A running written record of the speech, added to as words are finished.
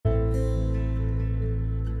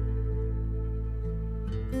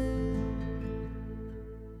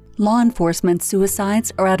Law enforcement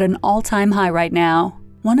suicides are at an all-time high right now.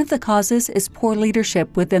 One of the causes is poor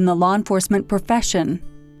leadership within the law enforcement profession.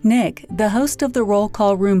 Nick, the host of the Roll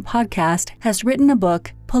Call Room podcast, has written a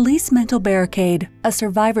book, Police Mental Barricade, A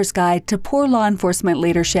Survivor's Guide to Poor Law Enforcement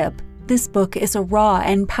Leadership. This book is a raw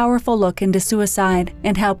and powerful look into suicide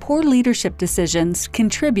and how poor leadership decisions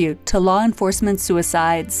contribute to law enforcement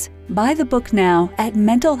suicides. Buy the book now at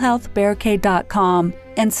mentalhealthbarricade.com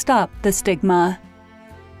and stop the stigma.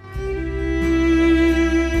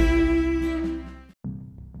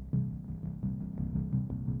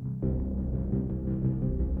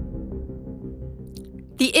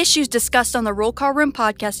 The issues discussed on the Roll Call Room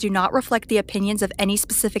podcast do not reflect the opinions of any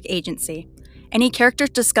specific agency. Any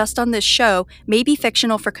characters discussed on this show may be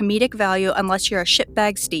fictional for comedic value unless you're a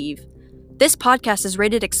shitbag Steve. This podcast is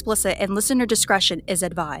rated explicit and listener discretion is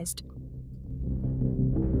advised.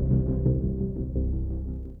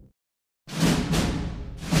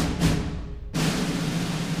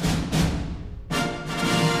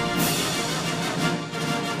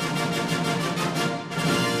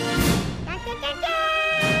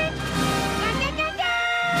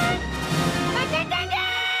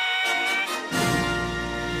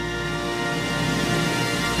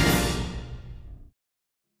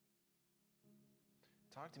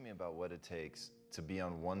 Talk to me about what it takes to be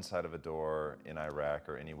on one side of a door in Iraq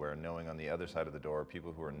or anywhere, knowing on the other side of the door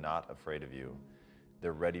people who are not afraid of you.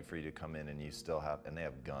 They're ready for you to come in, and they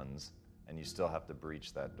have guns, and you still have to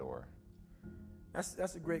breach that door.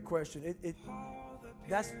 That's a great question.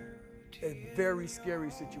 That's a very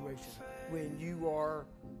scary situation when you are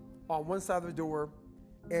on one side of the door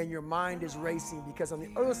and your mind is racing, because on the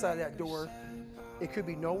other side of that door, it could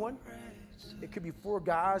be no one. It could be 4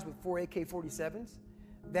 guys with 4 AK-47s.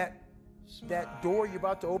 That door you're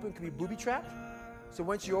about to open could be booby-trapped. So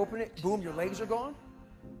once you open it, boom, your legs are gone.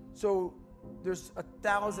 So there's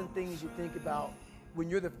 1,000 things you think about when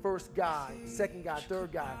you're the first guy, second guy,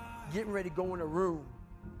 third guy, getting ready to go in a room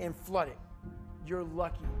and flood it. You're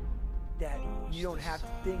lucky that you don't have to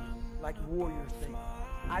think like warriors think.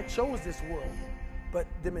 I chose this world, but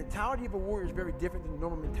the mentality of a warrior is very different than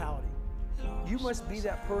normal mentality. You must be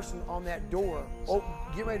that person on that door,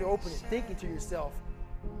 get ready to open it, thinking to yourself,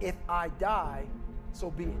 if I die,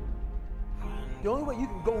 so be it. The only way you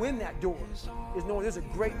can go in that door is knowing there's a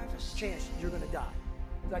great chance you're gonna die.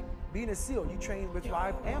 It's like being a SEAL, you train with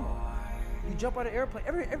live ammo. You jump out of an airplane,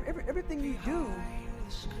 everything you do,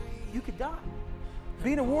 you could die.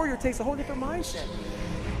 Being a warrior takes a whole different mindset.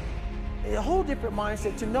 A whole different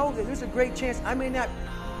mindset to know that there's a great chance I may not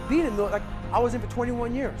be in the, like I was in for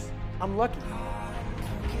 21 years. I'm lucky.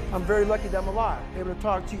 I'm very lucky that I'm alive, able to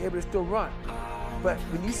talk to you, able to still run. But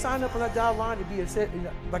when you sign up on that dotted line to be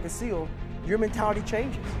like a SEAL, your mentality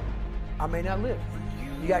changes. I may not live.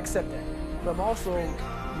 You gotta accept that. But I'm also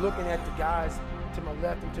looking at the guys to my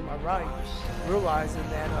left and to my right, realizing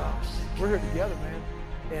that we're here together, man.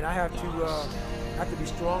 And I have to be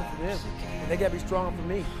strong for them, and they gotta be strong for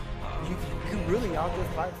me. You really out there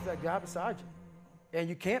fighting for that guy beside you, and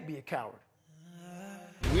you can't be a coward.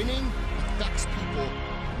 Winning affects people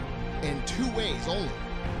in 2 ways only.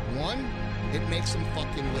 One, it makes them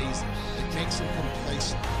fucking lazy. It makes them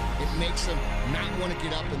complacent. It makes them not want to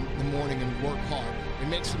get up in the morning and work hard. It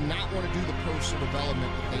makes them not want to do the personal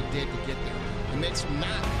development that they did to get there. It makes them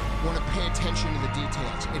not want to pay attention to the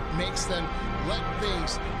details. It makes them let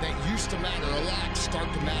things that used to matter a lot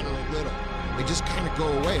start to matter a little. They just kind of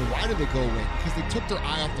go away. Why do they go away? Because they took their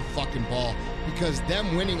eye off the fucking ball. Because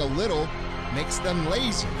them winning a little makes them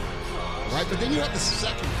lazy, right? But then you have the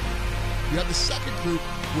second group. You have the second group,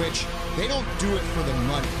 which they don't do it for the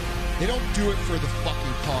money. They don't do it for the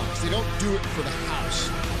fucking cars. They don't do it for the house.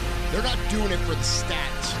 They're not doing it for the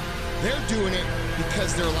status. They're doing it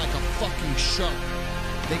because they're like a fucking shark.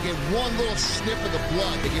 They get one little sniff of the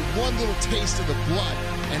blood. They get one little taste of the blood,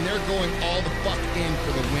 and they're going all the fuck in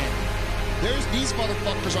for the win. These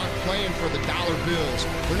motherfuckers aren't playing for the dollar bills.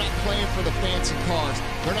 They're not playing for the fancy cars.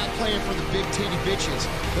 They're not playing for the big titty bitches.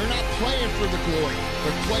 They're not playing for the glory.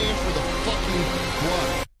 They're playing for the fucking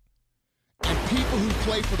blood. And people who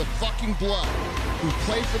play for the fucking blood, who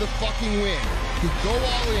play for the fucking win, who go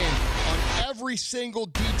all in on every single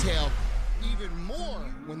detail, even more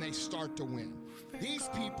when they start to win. These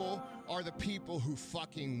people are the people who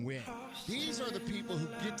fucking win. These are the people who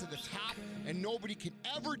get to the top and nobody can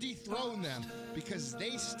ever dethrone them because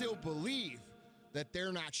they still believe that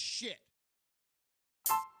they're not shit.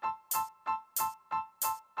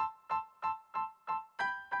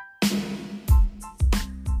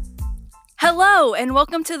 Hello, and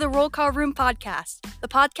welcome to the Roll Call Room podcast, the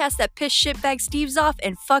podcast that pissed shitbag Steve's off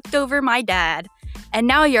and fucked over my dad. And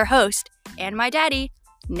now your host, and my daddy,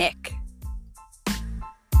 Nick.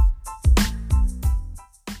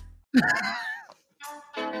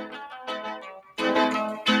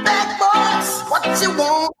 Bad boys, what you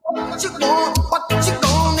want, what you want, what you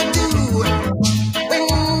gonna do when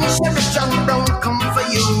Sheriff John Brown come for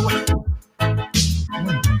you?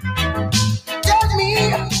 Tell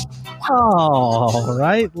me. All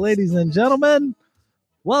right, ladies and gentlemen,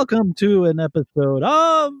 welcome to an episode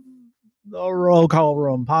of the Roll Call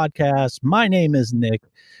Room podcast. My name is Nick,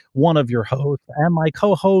 one of your hosts, and my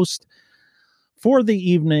co-host for the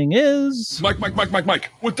evening is Mike.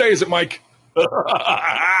 What day is it, Mike?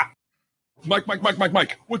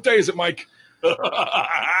 Mike. What day is it, Mike?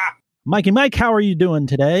 Mikey. Mike, how are you doing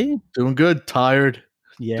today? Doing good. Tired.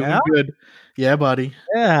 Yeah. Doing good. Yeah, buddy.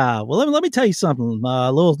 Yeah. Well, let me tell you something.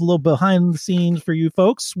 A little behind the scenes for you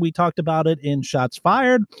folks. We talked about it in Shots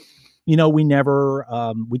Fired. You know, we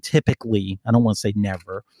typically, I don't want to say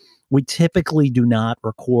never, we typically do not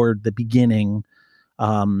record the beginning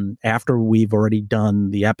after we've already done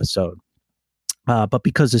the episode. But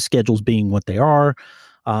because the schedules being what they are,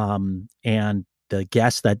 and the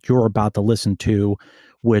guest that you're about to listen to,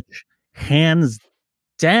 which hands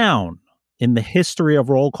down in the history of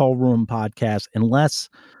Roll Call Room podcast, unless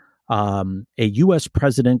a U.S.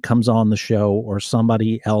 president comes on the show or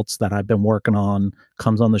somebody else that I've been working on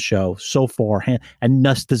comes on the show so far, and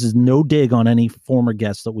this is no dig on any former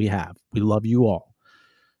guests that we have. We love you all.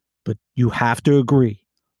 But you have to agree,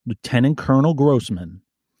 Lieutenant Colonel Grossman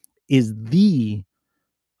is the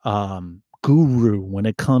guru when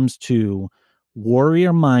it comes to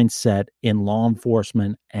warrior mindset in law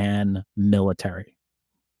enforcement and military.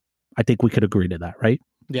 I think we could agree to that, right?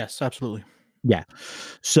 Yes, absolutely. Yeah.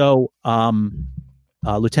 So,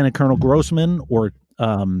 Lieutenant Colonel Grossman, or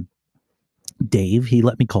Dave, he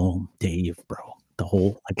let me call him Dave, bro. The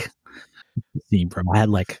whole scene from I had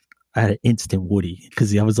an instant Woody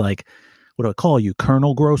because I was like, "What do I call you,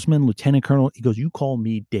 Colonel Grossman, Lieutenant Colonel?" He goes, "You call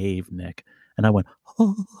me Dave, Nick." And I went,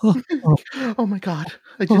 Oh my God.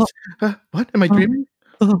 I just, what? Am I dreaming?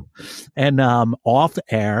 And off the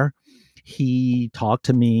air, he talked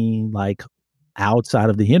to me like outside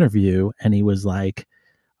of the interview, and he was like,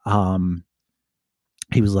 I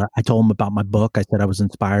told him about my book. I said I was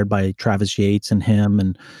inspired by Travis Yates and him.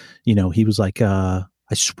 And, you know, he was like, I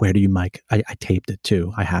swear to you, Mike, I taped it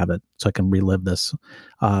too. I have it so I can relive this.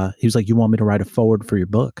 He was like, "You want me to write a foreword for your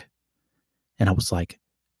book?" And I was like,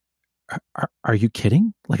 Are you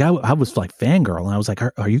kidding? Like I was like fangirl, and I was like,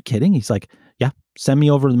 are you kidding? He's like, "Yeah, send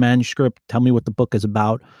me over the manuscript. Tell me what the book is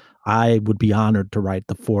about. I would be honored to write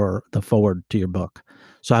the foreword to your book."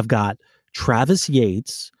 So I've got Travis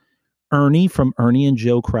Yates, Ernie from Ernie and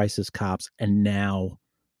Joe Crisis Cops, and now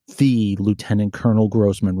the Lieutenant Colonel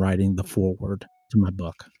Grossman writing the foreword to my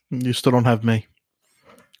book. You still don't have me.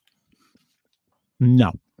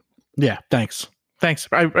 No. Yeah, thanks.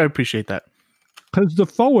 I appreciate that. Because the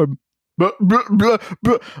foreword.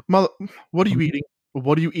 Mother, what are you eating?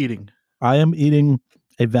 What are you eating? I am eating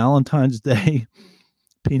a Valentine's Day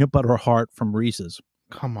peanut butter heart from Reese's.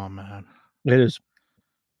 Come on, man. It is.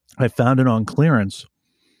 I found it on clearance.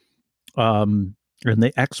 And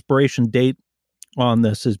the expiration date on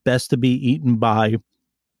this is best to be eaten by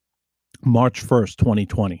March 1st,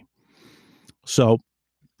 2020. So,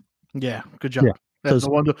 yeah, good job. Yeah,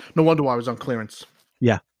 no wonder why I was on clearance.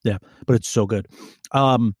 Yeah, but it's so good.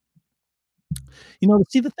 You know,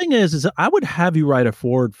 see, the thing is I would have you write a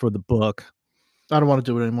foreword for the book. I don't want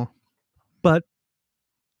to do it anymore. But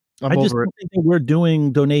I just don't think that we're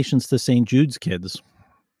doing donations to St. Jude's kids.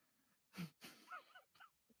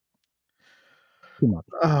 Too much.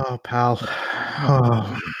 Oh, pal.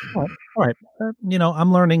 Oh. All right. You know,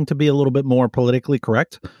 I'm learning to be a little bit more politically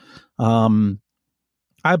correct. I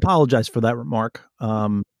apologize for that remark.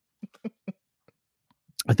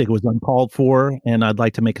 I think it was uncalled for, and I'd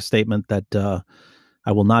like to make a statement that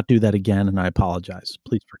I will not do that again, and I apologize.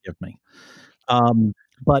 Please forgive me.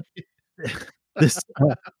 But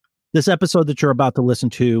this episode that you're about to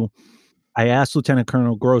listen to, I asked Lieutenant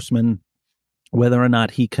Colonel Grossman whether or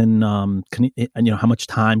not he can how much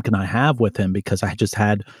time can I have with him, because I just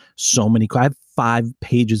had so many. I have 5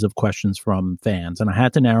 pages of questions from fans, and I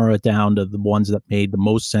had to narrow it down to the ones that made the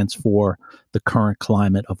most sense for the current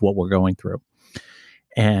climate of what we're going through.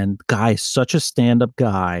 And Guy is such a stand-up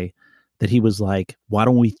guy that he was like, "Why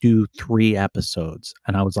don't we do 3 episodes?"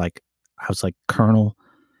 And I was like, "Colonel,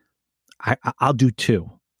 I'll do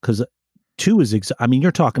 2, because 2 is,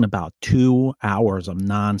 you're talking about 2 hours of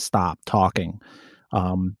nonstop talking."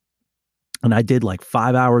 And I did like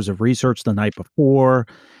 5 hours of research the night before,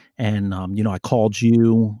 And, I called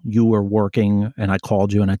you, you were working, and I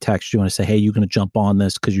called you and I texted you and I say, hey, you're going to jump on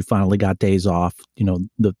this because you finally got days off.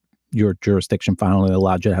 Your jurisdiction finally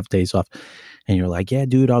allowed you to have days off. And you're like, yeah,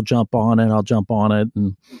 dude, I'll jump on it.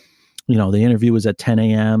 And, the interview was at 10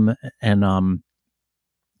 a.m. And,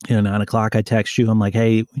 9 o'clock, I text you. I'm like,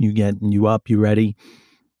 hey, you up? You ready?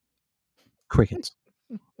 Crickets.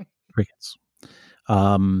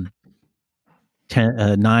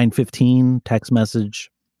 9:15 text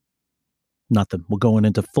message. Nothing. We're going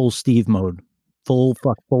into full Steve mode. Full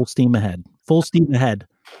steam ahead. Full steam ahead.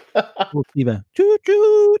 Full steam ahead. Toot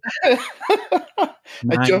toot.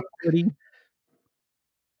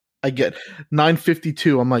 I get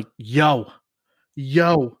 9:52. I'm like, yo.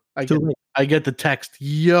 I get the text.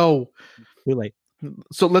 Yo. Too late.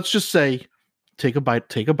 So let's just say, take a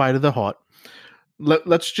bite of the heart.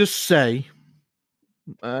 Let's just say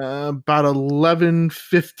about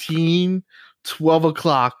 11:15, 12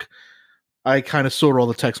 o'clock, I kind of saw all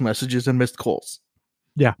the text messages and missed calls.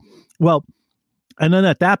 Yeah. Well, and then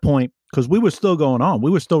at that point, because we were still going on,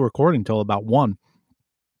 we were still recording till about 1.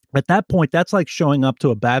 At that point, that's like showing up to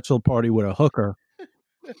a bachelor party with a hooker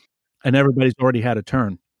and everybody's already had a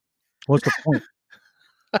turn. What's the point?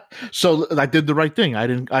 So I did the right thing. I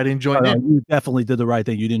didn't join in. You definitely did the right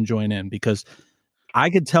thing. You didn't join in because I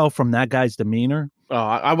could tell from that guy's demeanor.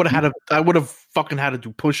 I would have fucking had to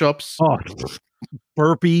do push-ups. Oh,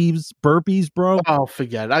 burpees, bro. Oh,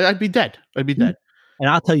 forget it. I'd be dead. And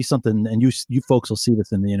I'll tell you something, and you folks will see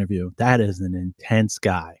this in the interview. That is an intense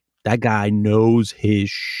guy. That guy knows his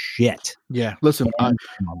shit. Yeah. Listen,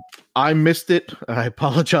 I missed it. I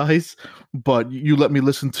apologize, but you let me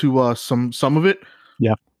listen to some of it.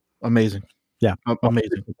 Yeah. Amazing. Yeah.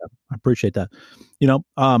 Amazing. I appreciate that.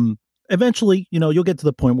 Eventually, you'll get to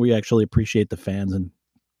the point where you actually appreciate the fans and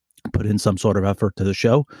put in some sort of effort to the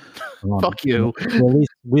show. Fuck you.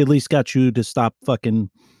 We at least got you to stop fucking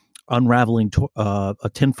unraveling a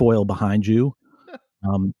tinfoil behind you,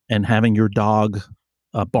 and having your dog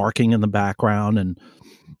barking in the background. And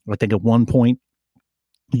I think at one point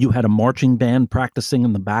you had a marching band practicing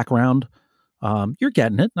in the background. You're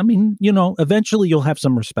getting it. I mean, eventually you'll have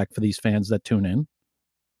some respect for these fans that tune in.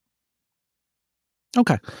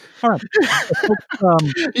 Okay. All right.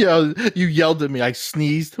 You yelled at me. I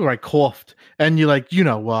sneezed or I coughed, and you're like, You're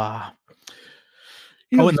like,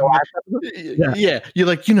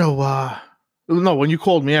 no, when you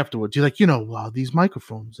called me afterwards, you're like, these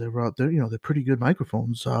microphones, they're they're pretty good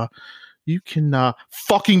microphones. You can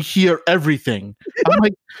fucking hear everything.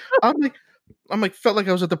 I'm like, felt like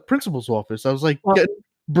I was at the principal's office. I was like getting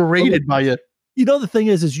berated by you. The thing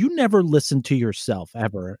is you never listen to yourself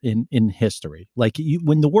ever in history. Like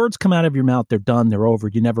when the words come out of your mouth, they're done, they're over.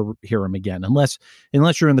 You never hear them again, unless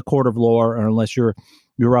you're in the court of law, or unless you're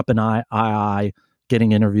up in I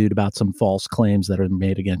getting interviewed about some false claims that are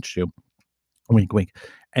made against you. Wink, wink.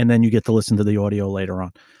 And then you get to listen to the audio later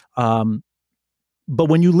on. But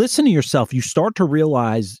when you listen to yourself, you start to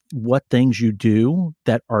realize what things you do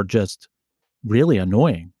that are just really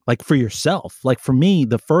annoying. Like for yourself, like for me,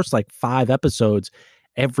 the first 5 episodes,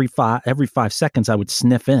 every 5 seconds, I would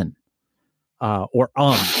sniff in, or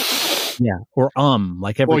yeah, or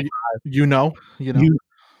like every. Well,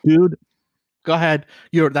 dude. Go ahead.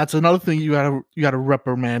 That's another thing you gotta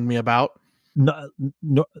reprimand me about. No,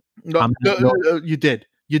 you did.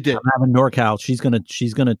 I'm having NorCal. She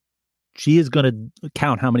is gonna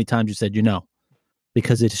count how many times you said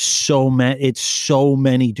because it's so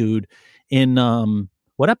many, dude. In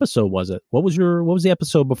what episode was it? What was the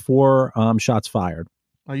episode before Shots Fired?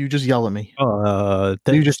 Oh, you just yell at me. You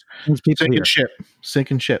just sinking ship.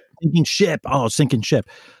 Oh, sinking ship.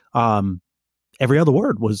 Every other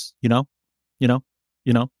word was,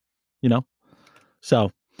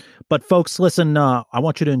 So, but folks, listen, I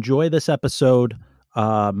want you to enjoy this episode.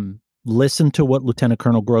 Listen to what Lieutenant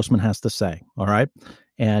Colonel Grossman has to say. All right.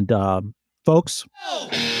 And, folks,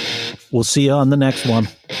 we'll see you on the next one.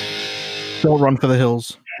 Don't run for the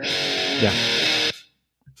hills. Yeah.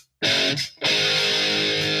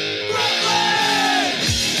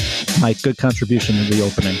 Mike, good contribution in the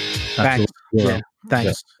opening. Thanks. Yeah,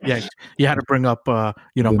 thanks. Yeah, you had to bring up, my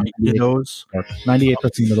nose.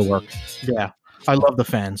 98% of the work. Yeah, I love the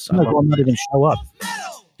fans. I'm not even show up,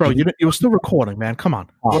 bro. You were still recording, man. Come on.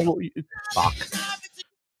 Fuck.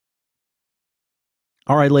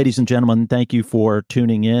 All right, ladies and gentlemen, thank you for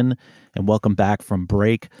tuning in and welcome back from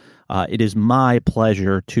break. It is my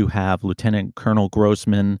pleasure to have Lieutenant Colonel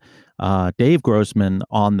Grossman, Dave Grossman,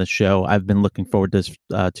 on the show. I've been looking forward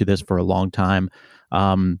to this for a long time.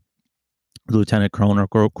 Lieutenant Colonel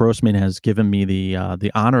Grossman has given me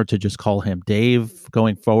the honor to just call him Dave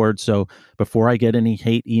going forward. So before I get any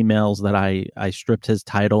hate emails that I stripped his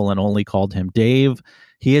title and only called him Dave,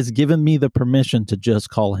 he has given me the permission to just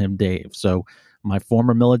call him Dave. So my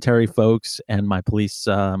former military folks and my police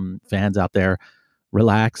fans out there,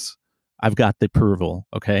 relax. I've got the approval.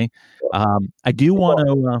 Okay. I do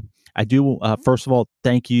want to, first of all,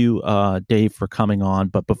 thank you, Dave, for coming on.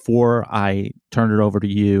 But before I turn it over to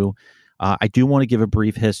you, I do want to give a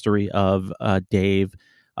brief history of Dave.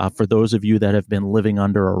 For those of you that have been living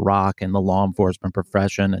under a rock in the law enforcement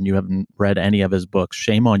profession and you haven't read any of his books,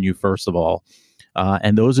 shame on you, first of all.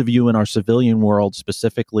 And those of you in our civilian world,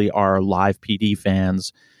 specifically our live PD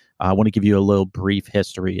fans, I want to give you a little brief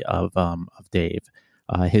history of Dave.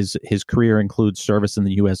 His career includes service in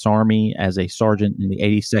the U.S. Army as a sergeant in the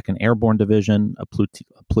 82nd Airborne Division, a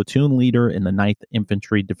platoon leader in the 9th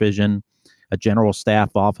Infantry Division, a general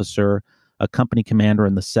staff officer, a company commander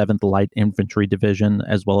in the 7th Light Infantry Division,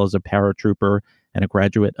 as well as a paratrooper and a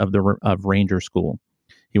graduate of Ranger School.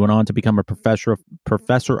 He went on to become a professor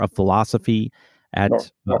of philosophy at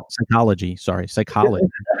psychology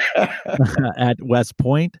at West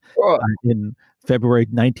Point. In February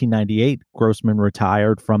 1998, Grossman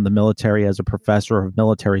retired from the military as a professor of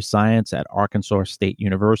military science at Arkansas State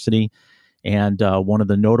University. And one of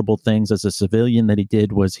the notable things as a civilian that he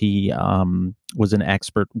did was he was an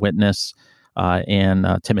expert witness in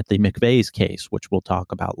Timothy McVeigh's case, which we'll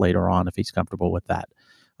talk about later on if he's comfortable with that.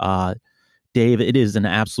 Dave, it is an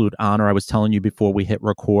absolute honor. I was telling you before we hit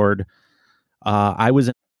record. Dave,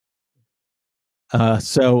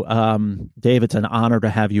 it's an honor to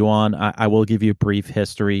have you on. I will give you a brief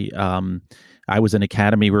history. I was an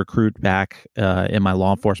academy recruit back in my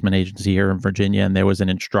law enforcement agency here in Virginia, and there was an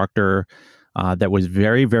instructor that was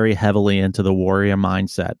very, very heavily into the warrior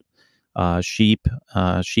mindset,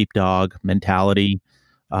 sheepdog mentality,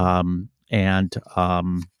 and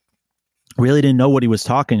really didn't know what he was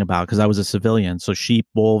talking about because I was a civilian. So sheep,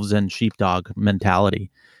 wolves, and sheepdog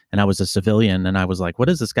mentality. And I was a civilian, and I was like, what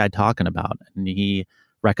is this guy talking about? And he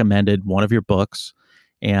recommended one of your books,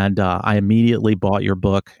 and I immediately bought your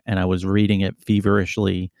book, and I was reading it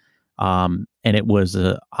feverishly. And it was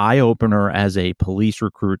an eye-opener as a police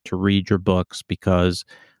recruit to read your books because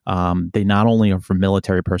they not only are for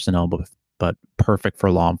military personnel, but perfect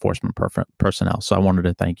for law enforcement personnel. So I wanted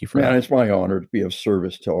to thank you for that. It's my honor to be of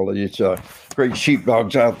service to all of you. It's great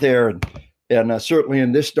sheepdogs out there. And certainly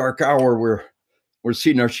in this dark hour, we're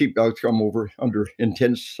seeing our sheepdogs come under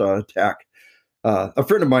intense attack. A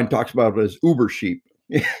friend of mine talks about it as Uber sheep.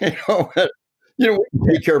 Be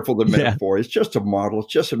careful the metaphor. It's just a model.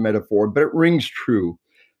 It's just a metaphor, but it rings true.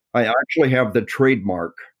 I actually have the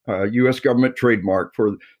trademark, U.S. government trademark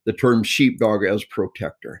for the term sheepdog as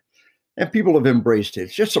protector. And people have embraced it.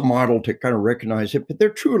 It's just a model to kind of recognize it, but there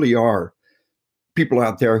truly are people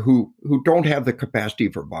out there who don't have the capacity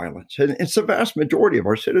for violence. And it's the vast majority of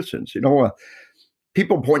our citizens.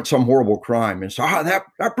 People point some horrible crime and say,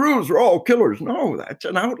 that proves we're all killers. No, that's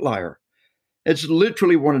an outlier. It's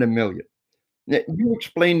literally one in a million. You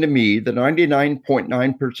explain to me that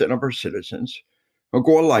 99.9% of our citizens will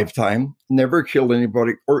go a lifetime, never kill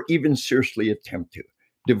anybody, or even seriously attempt to.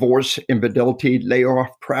 Divorce, infidelity, layoff,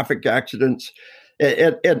 traffic accidents,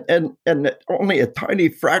 and only a tiny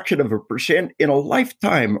fraction of a percent in a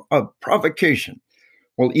lifetime of provocation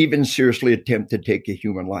will even seriously attempt to take a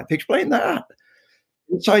human life. Explain that.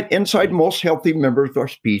 Inside most healthy members of our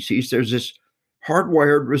species, there's this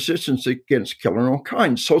hardwired resistance against killing our own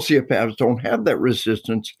kind. Sociopaths don't have that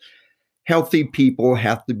resistance. Healthy people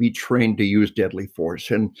have to be trained to use deadly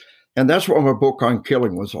force. And that's what my book on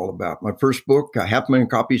killing was all about. My first book, 500,000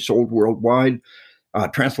 copies sold worldwide,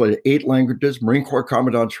 translated 8 languages, Marine Corps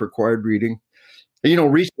commandants required reading.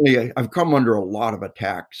 Recently I've come under a lot of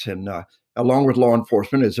attacks, and along with law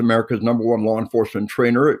enforcement, as America's #1 law enforcement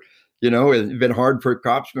trainer, it's been hard for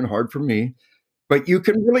cops, been hard for me. But you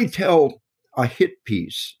can really tell a hit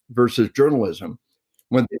piece versus journalism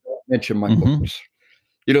when they don't mention my books.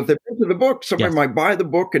 If they mention the book, somebody might buy the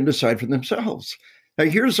book and decide for themselves. Now,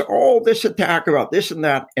 here's all this attack about this and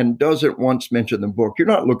that, and doesn't once mention the book. You're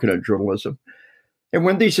not looking at journalism. And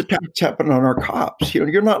when these attacks happen on our cops,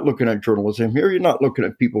 you're not looking at journalism here. You're not looking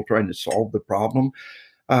at people trying to solve the problem.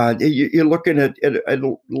 You're looking at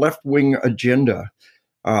a left-wing agenda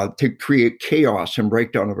to create chaos and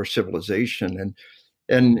breakdown of our civilization.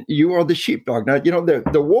 And you are the sheepdog. Now,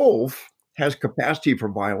 the wolf has capacity for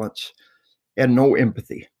violence and no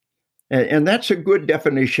empathy. And that's a good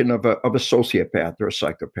definition of a sociopath or a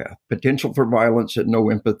psychopath. Potential for violence and no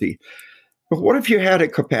empathy. But what if you had a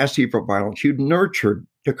capacity for violence? You nurtured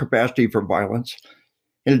the capacity for violence,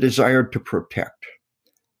 and a desire to protect.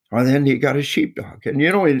 And then you got a sheepdog. And,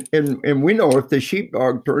 and we know if the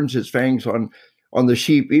sheepdog turns his fangs on the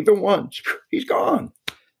sheep even once, he's gone.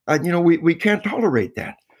 We can't tolerate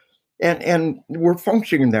that. And we're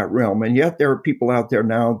functioning in that realm. And yet there are people out there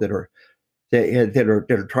now that are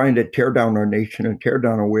trying to tear down our nation and tear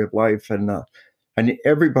down our way of life. And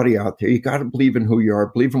everybody out there, you got to believe in who you are,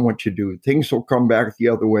 believe in what you do. Things will come back the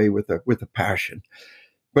other way with a passion.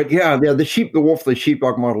 But the wolf, the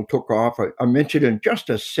sheepdog model took off. I mentioned in just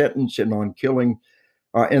a sentence on killing.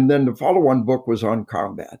 And then the follow-on book was on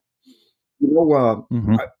combat.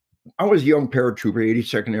 I was a young paratrooper,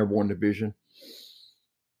 82nd Airborne Division.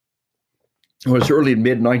 It was early and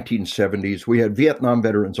mid-1970s. We had Vietnam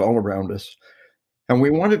veterans all around us, and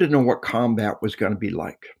we wanted to know what combat was going to be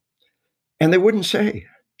like. And they wouldn't say.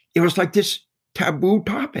 It was like this taboo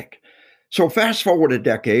topic. So fast forward a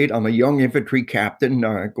decade, I'm a young infantry captain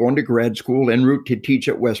going to grad school en route to teach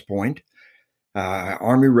at West Point,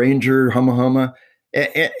 Army Ranger, humma.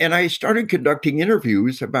 And I started conducting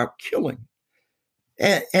interviews about killing.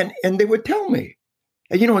 And they would tell me,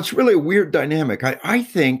 it's really a weird dynamic. I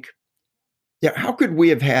think, how could we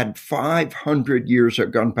have had 500 years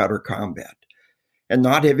of gunpowder combat and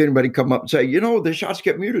not have anybody come up and say, the shots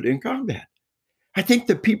get muted in combat? I think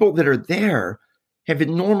the people that are there have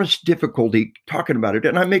enormous difficulty talking about it.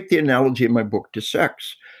 And I make the analogy in my book to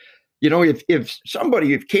sex. If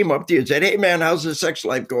somebody came up to you and said, hey, man, how's the sex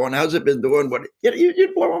life going? How's it been doing?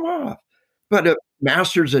 You'd blow them off. But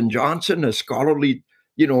Masters and Johnson, a scholarly,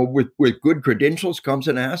 with good credentials comes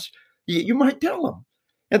and asks, you might tell them.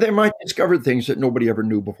 And they might discover things that nobody ever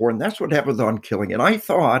knew before. And that's what happens on killing. And I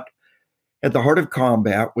thought at the heart of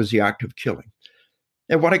combat was the act of killing.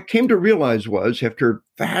 And what I came to realize was, after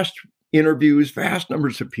vast interviews, vast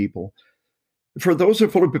numbers of people, for those who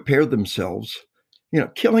fully prepare themselves,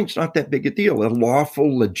 killing's not that big a deal, a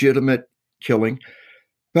lawful, legitimate killing.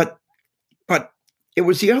 But it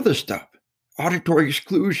was the other stuff, auditory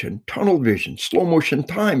exclusion, tunnel vision, slow motion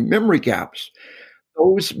time, memory gaps.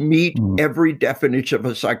 Those meet every definition of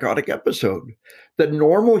a psychotic episode. The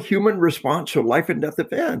normal human response to a life and death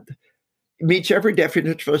event meets every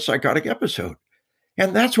definition of a psychotic episode.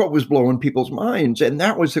 And that's what was blowing people's minds. And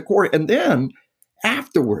that was the core. And then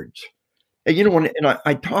afterwards,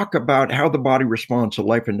 I talk about how the body responds to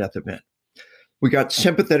life and death event. We got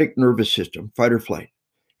sympathetic nervous system, fight or flight,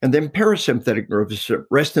 and then parasympathetic nervous system,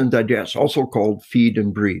 rest and digest, also called feed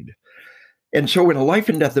and breed. And so in a life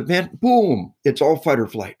and death event, boom, it's all fight or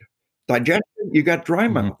flight. Digestion, you got dry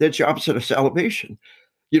mouth. That's the opposite of salivation.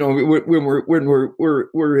 When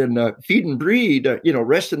we're in feed and breed,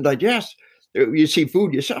 rest and digest, you see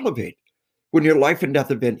food, you salivate. When you're life and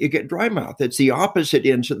death event, you get dry mouth. It's the opposite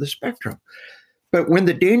ends of the spectrum. But when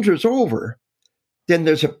the danger is over, then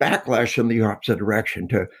there's a backlash in the opposite direction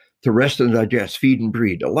to rest and digest, feed and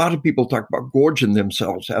breed. A lot of people talk about gorging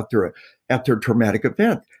themselves after a traumatic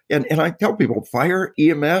event. And I tell people, fire,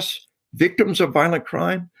 EMS, victims of violent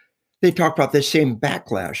crime, they talk about the same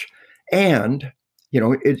backlash. And,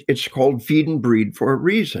 it's called feed and breed for a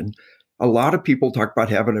reason. A lot of people talk about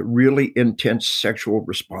having a really intense sexual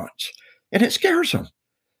response, and it scares them.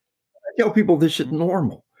 I tell people this is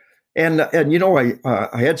normal. And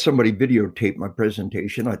I had somebody videotape my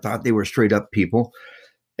presentation. I thought they were straight up people.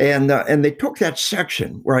 And they took that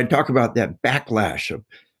section where I talk about that backlash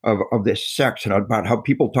of this sex and about how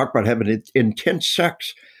people talk about having intense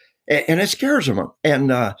sex, and it scares them.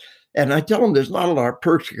 And I tell them there's not a lot of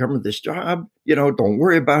perks to come with this job. Don't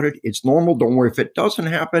worry about it. It's normal. Don't worry if it doesn't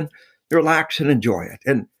happen. Relax and enjoy it.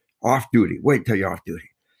 And off duty, wait till you're off duty.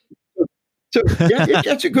 So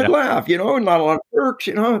that's a good laugh, not a lot of perks,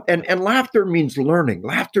 and laughter means learning.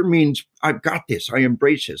 Laughter means I've got this. I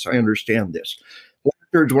embrace this. I understand this.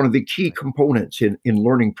 Laughter is one of the key components in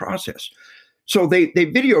learning process. So they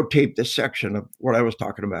videotaped this section of what I was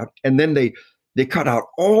talking about, and then they cut out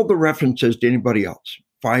all the references to anybody else,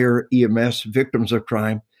 fire, EMS, victims of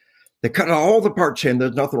crime. They cut out all the parts saying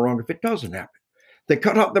there's nothing wrong if it doesn't happen. They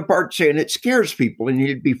cut out the part saying it scares people and you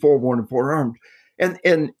need to be forewarned and forearmed. And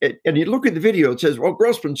you look at the video, it says, well,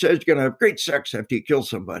 Grossman says you're going to have great sex after you kill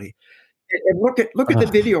somebody. And look at the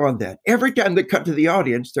video on that. Every time they cut to the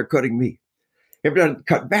audience, they're cutting me. Every time they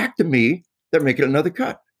cut back to me, they're making another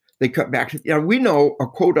cut. They cut back to, we know a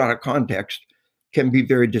quote out of context can be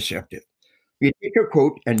very deceptive. You take a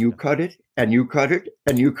quote and you cut it and you cut it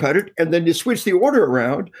and you cut it, and then you switch the order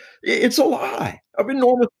around. It's a lie of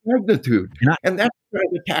enormous magnitude. And that's the kind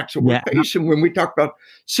of attacks that we're facing when we talk about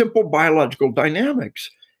simple biological dynamics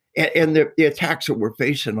and the attacks that we're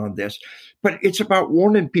facing on this. But it's about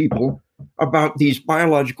warning people about these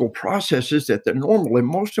biological processes that they're normal. And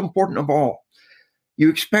most important of all, You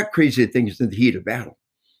expect crazy things in the heat of battle.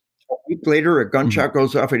 A week later, a gunshot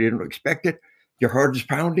goes off and you don't expect it. Your heart is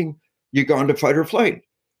pounding. You go into fight or flight.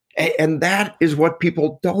 And that is what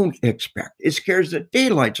people don't expect. It scares the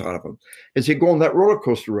daylights out of them as they go on that roller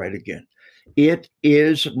coaster ride again. It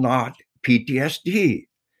is not PTSD.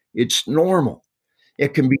 It's normal.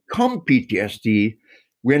 It can become PTSD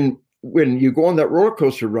when you go on that roller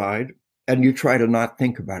coaster ride and you try to not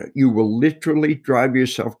think about it. You will literally drive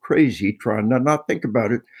yourself crazy trying to not think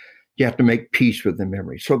about it. You have to make peace with the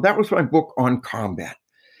memory. So that was my book on combat.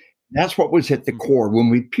 That's what was at the core. When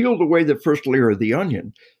we peeled away the first layer of the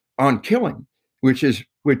onion on killing, which is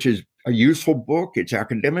a useful book. It's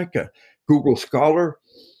academic. Google Scholar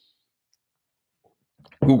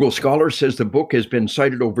says the book has been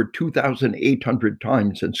cited over 2,800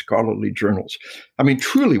 times in scholarly journals. I mean,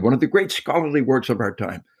 truly one of the great scholarly works of our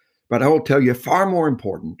time. But I will tell you, far more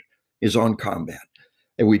important is on combat.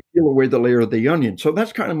 And we peel away the layer of the onion. So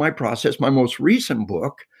that's kind of my process. My most recent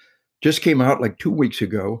book just came out like 2 weeks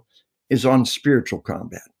ago, is on spiritual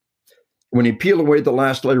combat. When you peel away the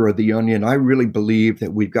last layer of the onion, I really believe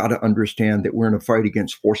that we've got to understand that we're in a fight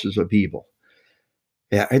against forces of evil.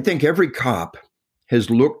 Yeah, I think every cop has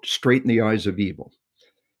looked straight in the eyes of evil.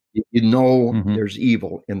 You know there's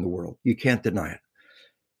evil in the world. You can't deny it.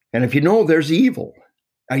 And if you know there's evil,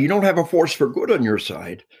 and you don't have a force for good on your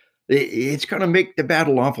side, it's going to make the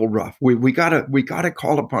battle awful rough. We gotta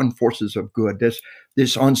call upon forces of good.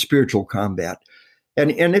 This on spiritual combat.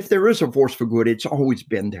 And if there is a force for good, it's always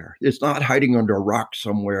been there. It's not hiding under a rock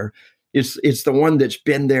somewhere. It's the one that's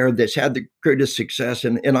been there, that's had the greatest success.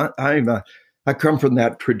 And I come from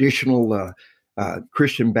that traditional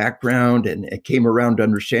Christian background, and it came around to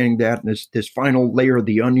understanding that. And this final layer of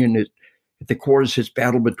the onion at the core is this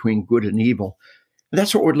battle between good and evil. And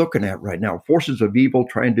that's what we're looking at right now. Forces of evil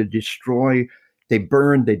trying to destroy. They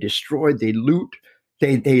burn, they destroy, they loot.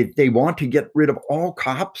 They want to get rid of all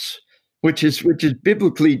cops, which is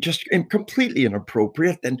biblically just completely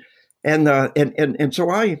inappropriate. And so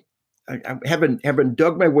I haven't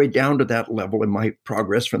dug my way down to that level in my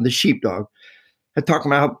progress from the sheepdog. I talk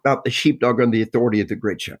about the sheepdog on the authority of the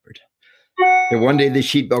great shepherd. And one day the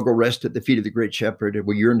sheepdog will rest at the feet of the great shepherd, and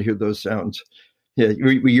we yearn to hear those sounds. Yeah,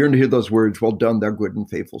 we yearn to hear those words, "Well done, thou good and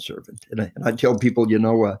faithful servant." And I tell people,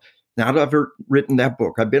 now that I've written that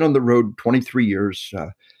book, I've been on the road 23 years,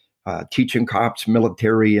 teaching cops,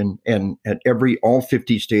 military, and at all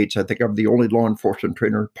 50 states. I think I'm the only law enforcement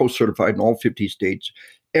trainer post-certified in all 50 states,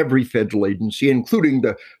 every federal agency, including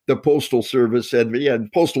the Postal Service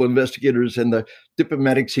and postal investigators and the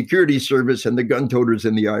Diplomatic Security Service and the gun toters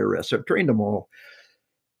in the IRS. I've trained them all.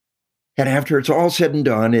 And after it's all said and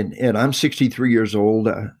done, and I'm 63 years old,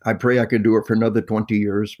 I pray I can do it for another 20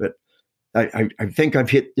 years. But I think I've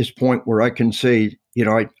hit this point where I can say,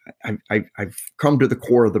 I've come to the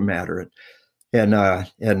core of the matter, and I'm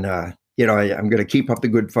going to keep up the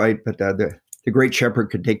good fight. But the great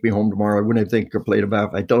shepherd could take me home tomorrow. I wouldn't think a plate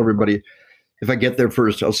about. I tell everybody, if I get there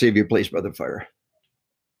first, I'll save you a place by the fire.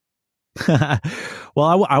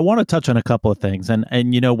 Well, I want to touch on a couple of things, and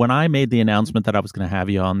when I made the announcement that I was going to have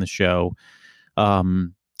you on the show,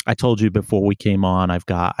 I told you before we came on, I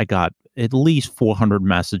got at least 400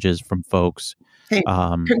 messages from folks. Hey,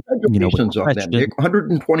 congratulations on that, Nick.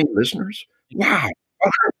 120 listeners. Wow.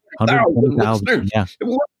 120,000. Yeah.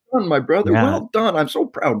 Well done, my brother. Yeah. Well done. I'm so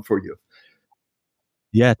proud for you.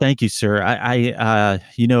 Yeah, thank you, sir. I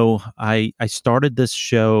started this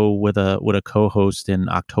show with a co-host in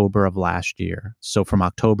October of last year. So from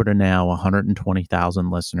October to now,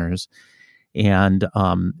 120,000 listeners. And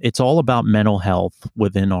it's all about mental health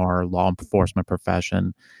within our law enforcement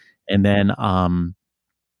profession. And then,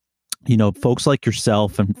 folks like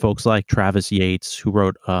yourself and folks like Travis Yates, who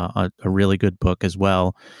wrote a really good book as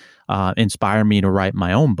well, inspired me to write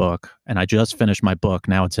my own book. And I just finished my book.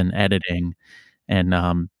 Now it's in editing.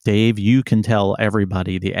 And Dave, you can tell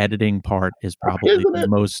everybody the editing part is probably the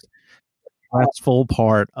most stressful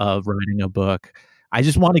part of writing a book. I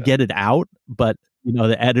just want to get it out, but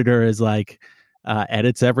the editor is like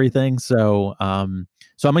edits everything. So I'm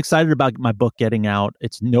excited about my book getting out.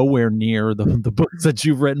 It's nowhere near the books that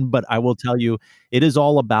you've written, but I will tell you, it is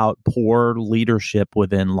all about poor leadership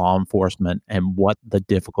within law enforcement and what the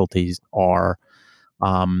difficulties are.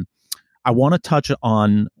 I want to touch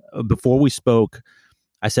on, before we spoke,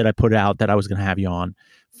 I said I put out that I was going to have you on.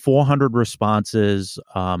 400 responses,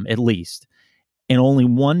 at least, and only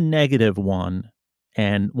one negative one.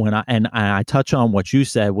 And when I touch on what you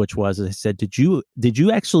said, which was, I said, did you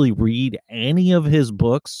actually read any of his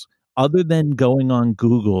books other than going on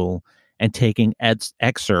Google and taking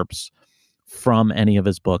excerpts from any of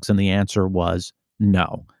his books? And the answer was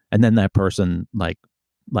no. And then that person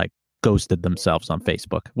like ghosted themselves on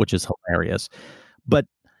Facebook, which is hilarious. But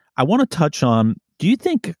I want to touch on, do you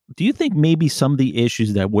think maybe some of the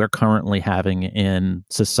issues that we're currently having in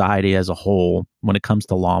society as a whole when it comes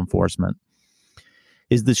to law enforcement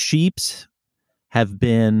is the sheeps have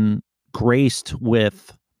been graced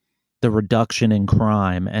with the reduction in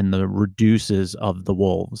crime and the reduces of the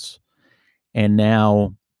wolves. And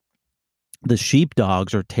now the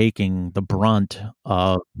sheepdogs are taking the brunt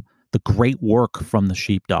of the great work from the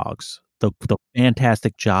sheepdogs, the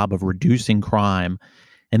fantastic job of reducing crime.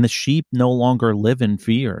 And the sheep no longer live in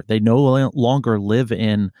fear. They no longer live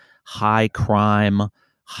in high crime,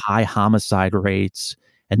 high homicide rates,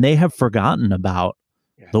 and they have forgotten about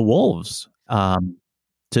the wolves.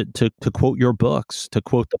 To quote your books, to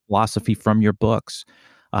quote the philosophy from your books,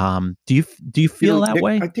 do you feel that Nick,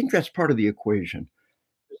 way? I think that's part of the equation.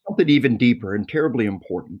 There's something even deeper and terribly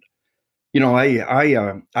important.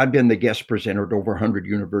 I've been the guest presenter at over 100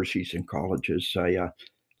 universities and colleges.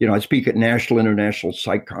 I speak at national, international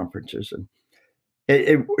psych conferences,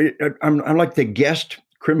 and I'm like the guest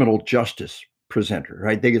criminal justice presenter,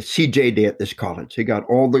 right? They get CJ Day at this college. They got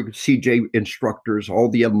all the CJ instructors, all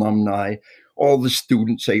the alumni, all the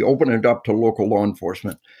students. They open it up to local law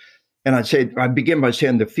enforcement. And I begin by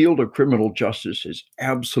saying the field of criminal justice is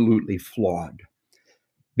absolutely flawed.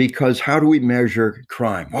 Because how do we measure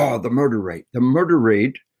crime? Oh, the murder rate. The murder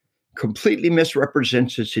rate completely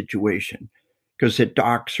misrepresents the situation because it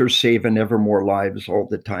docks or saving ever more lives all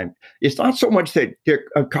the time. It's not so much that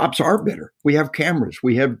cops are better. We have cameras.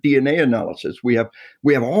 We have DNA analysis. We have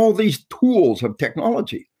all these tools of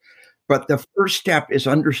technology. But the first step is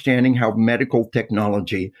understanding how medical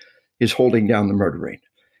technology is holding down the murder rate.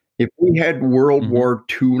 If we had World War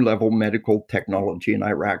II level medical technology in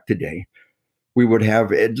Iraq today, we would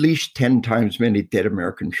have at least 10 times many dead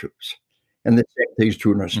American troops. And the same thing's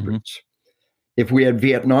true in our streets. If we had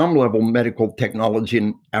Vietnam level medical technology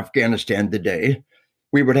in Afghanistan today,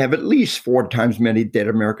 we would have at least 4 times many dead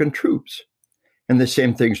American troops. And the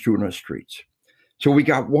same thing's true in our streets. So we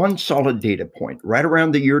got one solid data point. Right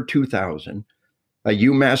around the year 2000, a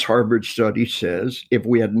UMass Harvard study says if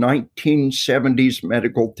we had 1970s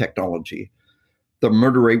medical technology, the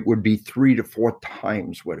murder rate would be 3 to 4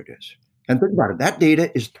 times what it is. And think about it, that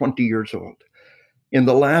data is 20 years old. In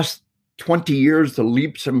the last 20 years, the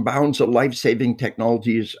leaps and bounds of life-saving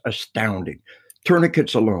technology is astounding.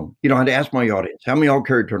 Tourniquets alone. I'd ask my audience, how many of y'all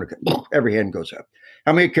carried tourniquets? Every hand goes up.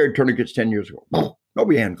 How many carried tourniquets 10 years ago?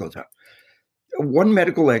 Nobody hand goes up. One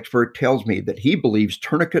medical expert tells me that he believes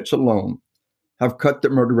tourniquets alone have cut the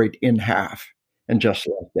murder rate in half in just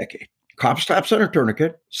the last decade. Cop slaps on a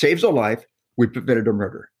tourniquet, saves a life, we prevented a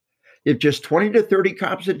murder. If just 20 to 30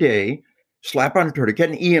 cops a day slap on a tourniquet,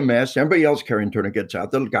 and EMS, everybody else carrying tourniquets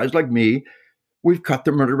out there, guys like me, we've cut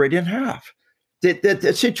the murder rate in half.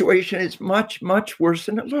 The situation is much, much worse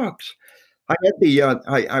than it looks. I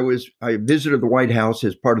visited the White House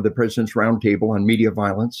as part of the President's Roundtable on media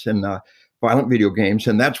violence and violent video games,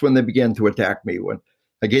 and that's when they began to attack me. When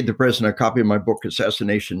I gave the president a copy of my book,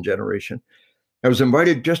 Assassination Generation, I was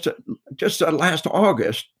invited just last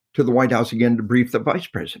August to the White House again to brief the vice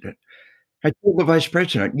president. I told the vice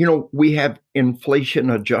president, we have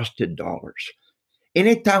inflation-adjusted dollars.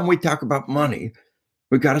 Anytime we talk about money,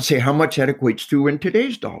 we've got to say how much that equates to in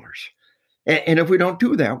today's dollars. And if we don't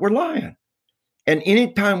do that, we're lying. And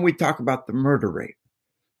anytime we talk about the murder rate,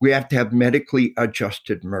 we have to have medically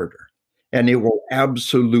adjusted murder. And it will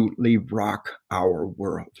absolutely rock our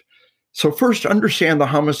world. So first, understand the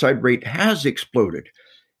homicide rate has exploded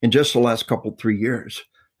in just the last 3 years.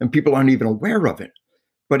 And people aren't even aware of it.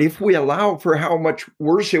 But if we allow for how much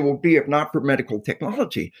worse it will be if not for medical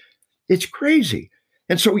technology, it's crazy.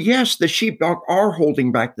 And so, yes, the sheepdog are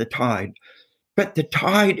holding back the tide, but the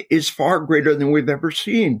tide is far greater than we've ever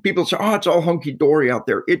seen. People say, it's all hunky-dory out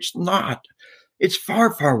there. It's not. It's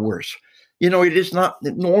far, far worse. It is not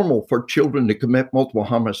normal for children to commit multiple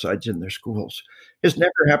homicides in their schools. It's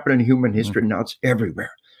never happened in human history. Now it's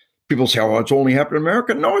everywhere. People say, it's only happened in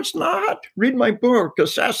America. No, it's not. Read my book,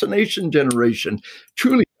 Assassination Generation.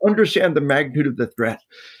 Truly understand the magnitude of the threat.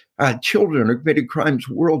 Children have committed crimes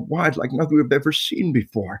worldwide like nothing we've ever seen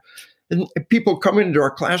before. And people coming into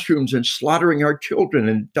our classrooms and slaughtering our children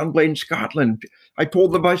in Dunblane, Scotland. I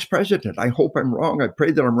told the vice president, I hope I'm wrong. I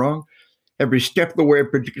pray that I'm wrong. Every step of the way I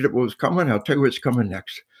predicted what was coming. I'll tell you what's coming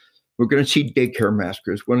next. We're going to see daycare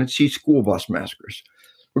massacres. We're going to see school bus massacres.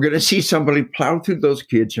 We're going to see somebody plow through those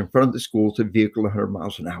kids in front of the schools with a vehicle 100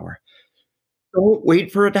 miles an hour. Don't wait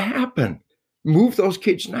for it to happen. Move those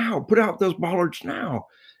kids now. Put out those bollards now.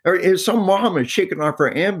 Or if some mom is shaking off her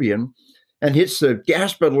Ambien and hits the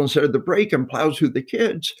gas pedal instead of the brake and plows through the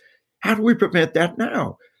kids, How do we prevent that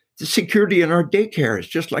now? The security in our daycares,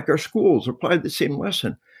 just like our schools, apply the same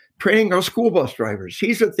lesson. Training our school bus drivers.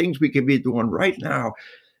 These are things we can be doing right now.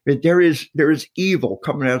 There is evil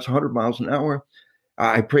coming at us 100 miles an hour.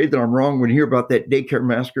 I pray that I'm wrong when you hear about that daycare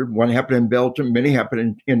massacre. One happened in Belgium, many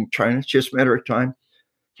happened in China. It's just a matter of time.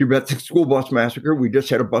 You hear about the school bus massacre. We just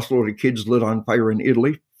had a busload of kids lit on fire in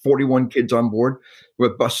Italy. 41 kids on board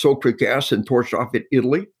with bus soaked with gas and torched off in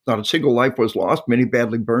Italy. Not a single life was lost, many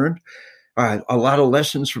badly burned. A lot of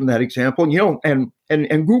lessons from that example. And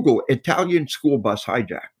Google Italian school bus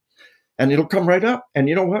hijack, and it'll come right up. And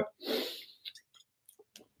you know what?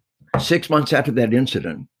 6 months after that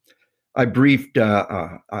incident, I briefed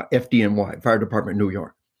FDNY, Fire Department New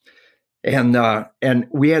York, and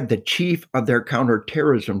we had the chief of their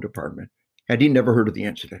counterterrorism department. Had he never heard of the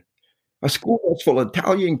incident? A school bus full of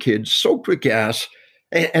Italian kids soaked with gas,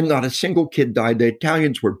 and not a single kid died. The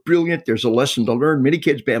Italians were brilliant. There's a lesson to learn. Many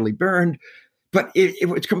kids badly burned, but it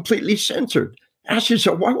was completely censored. Ask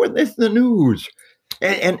yourself, why wasn't this in the news?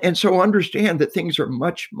 And so understand that things are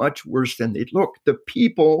much, much worse than they look. The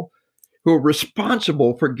people who are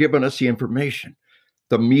responsible for giving us the information,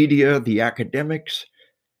 the media, the academics,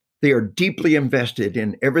 they are deeply invested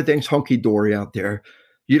in everything's hunky-dory out there.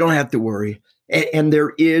 You don't have to worry. And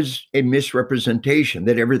there is a misrepresentation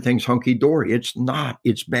that everything's hunky-dory. It's not.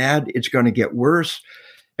 It's bad. It's going to get worse.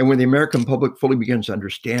 And when the American public fully begins to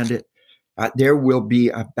understand it, there will be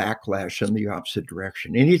a backlash in the opposite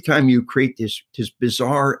direction. Anytime you create this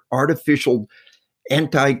bizarre, artificial,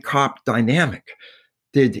 anti-cop dynamic,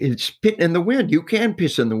 it's spitting in the wind. You can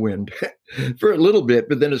piss in the wind for a little bit,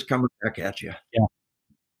 but then it's coming back at you. Yeah.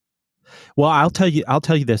 Well, I'll tell you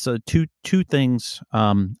this. Two things.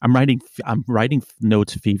 I'm writing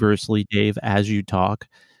notes feverishly, Dave, as you talk.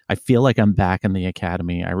 I feel like I'm back in the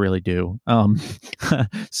academy. I really do. I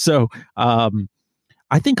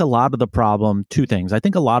think a lot of the problem, two things. I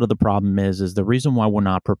think a lot of the problem is the reason why we're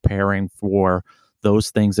not preparing for those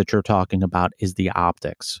things that you're talking about is the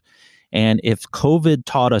optics. And if COVID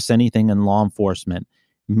taught us anything in law enforcement,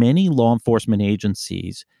 many law enforcement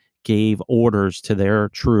agencies gave orders to their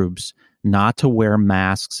troops not to wear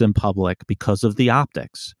masks in public because of the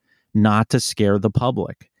optics, not to scare the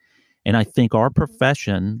public. And I think our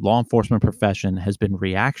profession, law enforcement profession, has been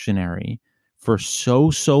reactionary for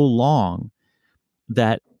so long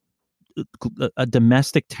that a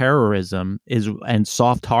domestic terrorism and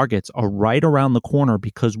soft targets are right around the corner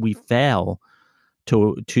because we fail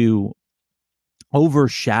to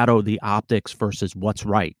overshadow the optics versus what's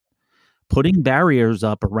right. Putting barriers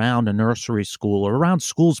up around a nursery school or around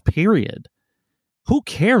schools, period. Who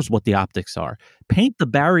cares what the optics are? Paint the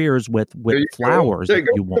barriers with flowers if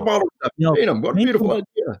you want. Paint them. What a beautiful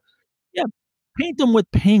idea. Yeah, paint them with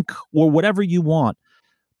pink or whatever you want.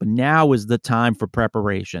 But now is the time for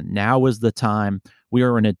preparation. Now is the time. We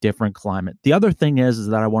are in a different climate. The other thing is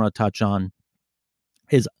that I want to touch on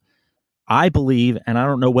is I believe, and I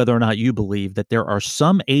don't know whether or not you believe, that there are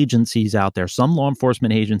some agencies out there, some law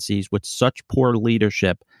enforcement agencies with such poor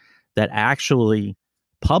leadership that actually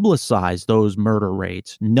publicize those murder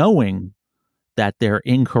rates, knowing that they're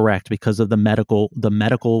incorrect because of the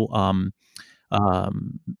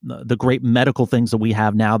great medical things that we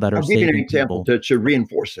have now that are saving people. I'll give you an example to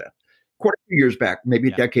reinforce that. Quite a few years back, maybe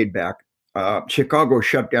a decade back, Chicago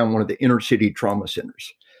shut down one of the inner city trauma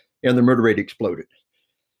centers, and the murder rate exploded.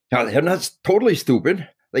 Now, they're not totally stupid.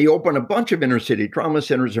 They opened a bunch of inner city trauma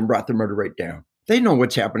centers and brought the murder rate down. They know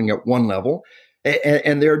what's happening at one level,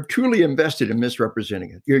 and they're truly invested in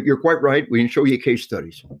misrepresenting it. You're quite right. We can show you case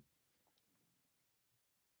studies.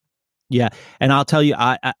 Yeah. And I'll tell you,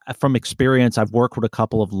 I from experience, I've worked with a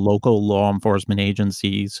couple of local law enforcement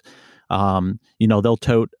agencies. They'll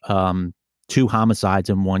tote 2 homicides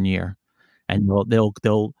in 1 year, and they'll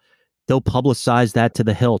publicize that to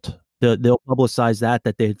the hilt. They'll publicize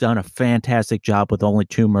that they've done a fantastic job with only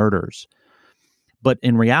 2 murders. But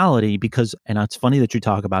in reality, and it's funny that you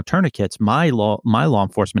talk about tourniquets, my law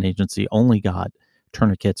enforcement agency only got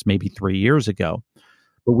tourniquets maybe 3 years ago.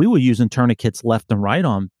 But we were using tourniquets left and right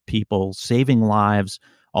on people, saving lives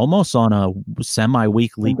almost on a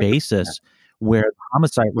semi-weekly basis, where the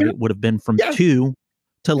homicide rate would have been from 2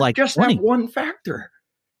 to like just 20. That one factor.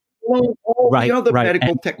 All the other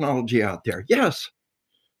medical technology out there. Yes.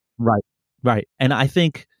 Right. And I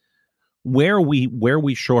think where we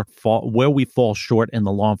fall short in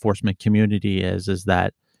the law enforcement community is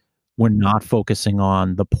that we're not focusing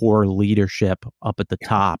on the poor leadership up at the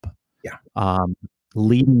top.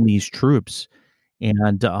 Leading these troops.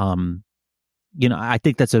 And, I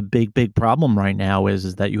think that's a big problem right now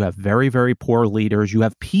is that you have very, very poor leaders. You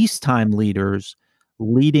have peacetime leaders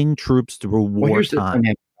leading troops through wartime.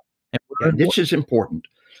 And And this is important.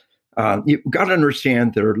 You've got to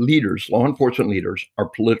understand that our leaders, law enforcement leaders, are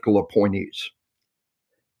political appointees.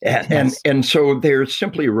 And so they're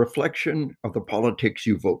simply a reflection of the politics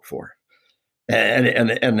you vote for.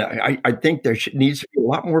 And I think there needs to be a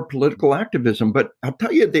lot more political activism. But I'll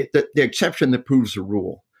tell you the exception that proves the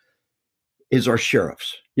rule is our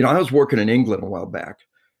sheriffs. I was working in England a while back.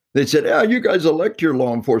 They said, you guys elect your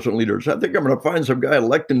law enforcement leaders. I think I'm going to find some guy,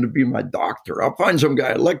 elect him to be my doctor. I'll find some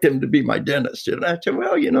guy, elect him to be my dentist. And I said,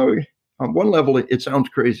 well, on one level, it sounds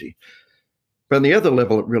crazy. But on the other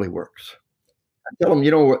level, it really works. I tell them,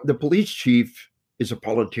 the police chief is a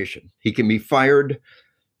politician. He can be fired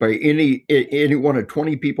by any one of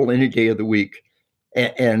 20 people any day of the week.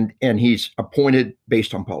 And he's appointed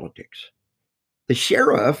based on politics. The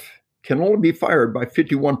sheriff can only be fired by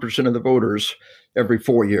 51% of the voters every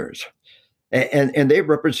 4 years. And they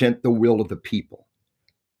represent the will of the people.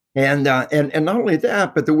 And not only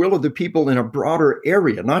that, but the will of the people in a broader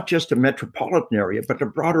area, not just a metropolitan area, but the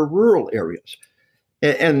broader rural areas.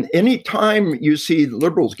 And any time you see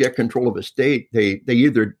liberals get control of a state, they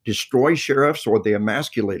either destroy sheriffs or they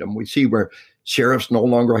emasculate them. We see where sheriffs no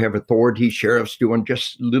longer have authority, sheriffs doing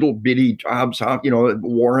just little bitty jobs,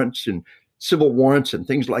 warrants and civil warrants and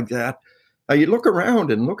things like that. You look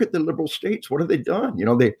around and look at the liberal states. What have they done?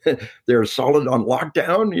 They're solid on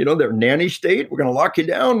lockdown. They're nanny state. We're going to lock you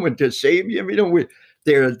down to save you.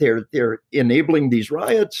 They're enabling these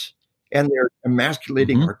riots, and they're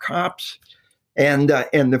emasculating our cops. And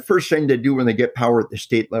the first thing they do when they get power at the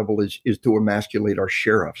state level is to emasculate our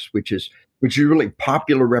sheriffs, which is really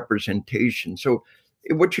popular representation. So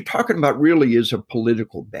what you're talking about really is a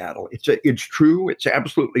political battle. It's true. It's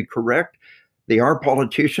absolutely correct. They are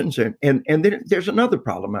politicians. And then there's another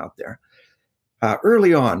problem out there.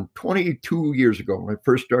 Early on, 22 years ago, when I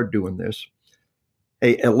first started doing this,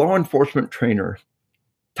 a law enforcement trainer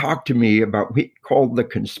talked to me about what he called the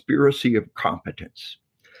conspiracy of competence.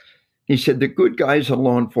 He said the good guys in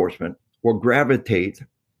law enforcement will gravitate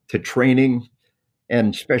to training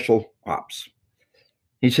and special ops.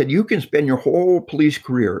 He said, you can spend your whole police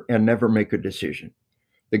career and never make a decision.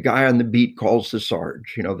 The guy on the beat calls the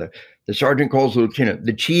sarge, the sergeant calls the lieutenant,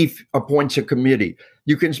 the chief appoints a committee.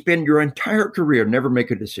 You can spend your entire career, never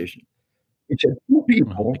make a decision. He said, two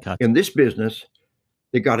people in this business,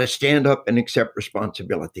 they got to stand up and accept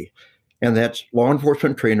responsibility. And that's law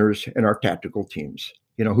enforcement trainers and our tactical teams.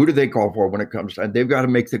 Who do they call for when it comes to that? They've got to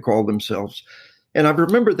make the call themselves. And I've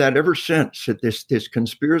remembered that ever since, that this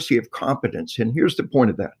conspiracy of competence. And here's the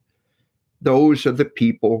point of that. Those are the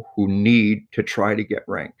people who need to try to get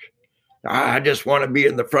ranked. I just want to be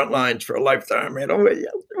in the front lines for a lifetime.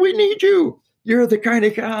 We need you. You're the kind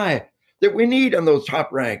of guy that we need on those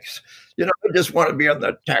top ranks. I just want to be on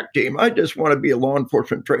the TAC team. I just want to be a law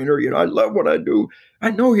enforcement trainer. I love what I do.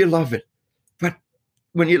 I know you love it. But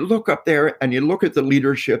when you look up there and you look at the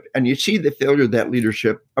leadership and you see the failure of that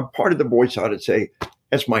leadership, a part of the voice ought to say,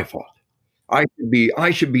 that's my fault. I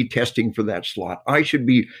should be testing for that slot. I should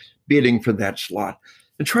be bidding for that slot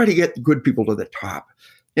and try to get good people to the top.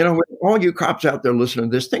 All you cops out there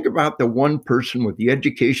listening to this, think about the one person with the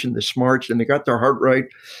education, the smarts, and they got their heart right,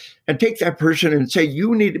 and take that person and say,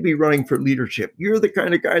 you need to be running for leadership. You're the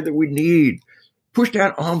kind of guy that we need. Push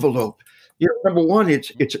that envelope. Number one,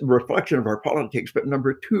 it's a reflection of our politics, but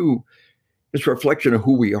number two, it's a reflection of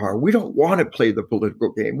who we are. We don't want to play the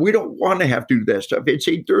political game. We don't want to have to do that stuff. It's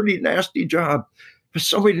a dirty, nasty job, but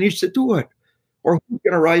somebody needs to do it. Or who's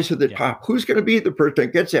going to rise to the top? Who's going to be the person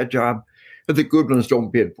that gets that job if the good ones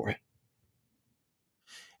don't bid for it?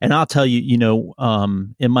 And I'll tell you,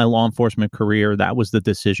 in my law enforcement career, that was the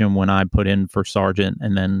decision when I put in for sergeant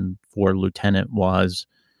and then for lieutenant was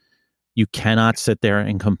you cannot sit there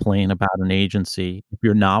and complain about an agency if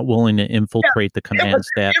you're not willing to infiltrate the command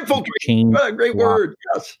staff. Infiltrate, great word,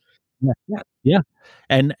 yes. Yeah.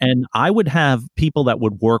 And I would have people that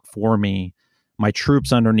would work for me, my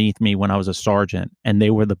troops underneath me when I was a sergeant, and they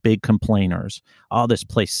were the big complainers. Oh, this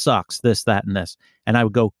place sucks, this, that, and this. And I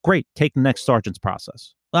would go, great, take the next sergeant's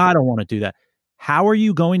process. Well, I don't want to do that. How are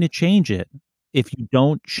you going to change it if you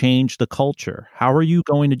don't change the culture? How are you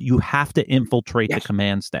going to, you have to infiltrate the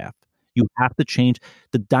command staff. You have to change.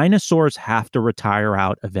 The dinosaurs have to retire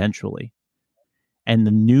out eventually. And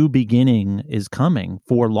the new beginning is coming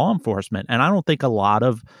for law enforcement. And I don't think a lot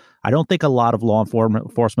of law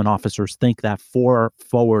enforcement officers think that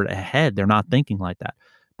forward ahead. They're not thinking like that.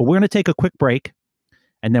 But we're going to take a quick break,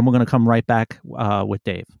 and then we're going to come right back with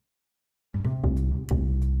Dave.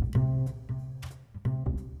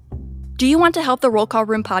 Do you want to help the Roll Call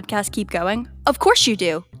Room podcast keep going? Of course you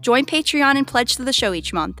do. Join Patreon and pledge to the show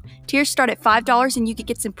each month. Tiers start at $5 and you can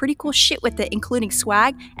get some pretty cool shit with it, including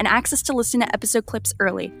swag and access to listen to episode clips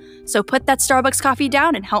early. So put that Starbucks coffee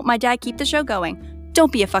down and help my dad keep the show going.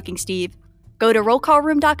 Don't be a fucking Steve. Go to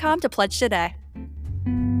rollcallroom.com to pledge today.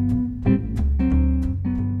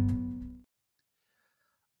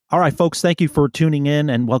 All right, folks, thank you for tuning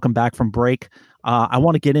in and welcome back from break. I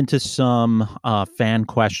want to get into some fan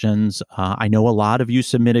questions. I know a lot of you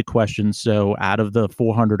submitted questions, so out of the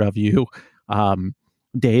 400 of you,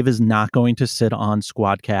 Dave is not going to sit on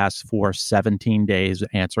Squadcast for 17 days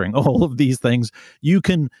answering all of these things. You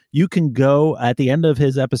can go at the end of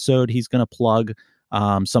his episode. He's going to plug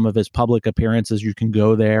some of his public appearances. You can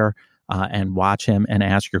go there and watch him and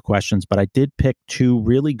ask your questions. But I did pick two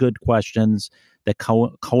really good questions that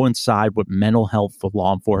coincide with mental health for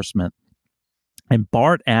law enforcement. And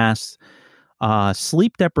Bart asks,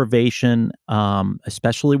 sleep deprivation,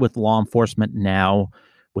 especially with law enforcement now,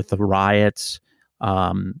 with the riots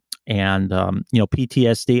and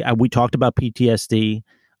PTSD. We talked about PTSD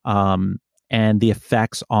and the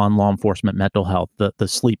effects on law enforcement mental health, the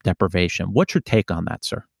sleep deprivation. What's your take on that,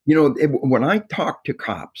 sir? When I talk to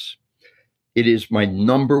cops, it is my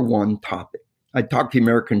number one topic. I talk to the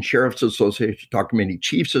American Sheriff's Association, talk to many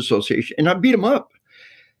Chiefs Association, and I beat them up.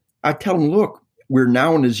 I tell them, look, we're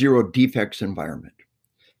now in a zero defects environment.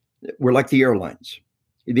 We're like the airlines.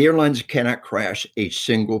 The airlines cannot crash a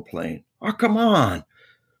single plane. Oh, come on.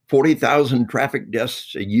 40,000 traffic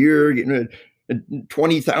deaths a year,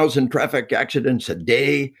 20,000 traffic accidents a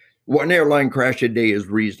day. One airline crash a day is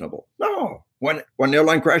reasonable. No. One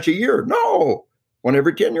airline crash a year? No. One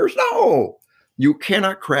every 10 years? No. You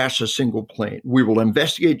cannot crash a single plane. We will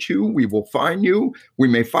investigate you. We will fine you. We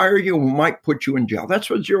may fire you. We might put you in jail. That's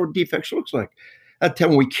what zero defects looks like. I tell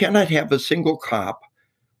them we cannot have a single cop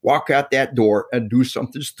walk out that door and do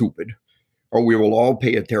something stupid, or we will all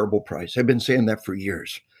pay a terrible price. I've been saying that for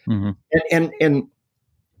years. Mm-hmm. And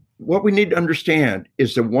what we need to understand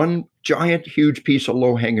is the one giant, huge piece of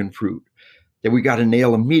low-hanging fruit that we got to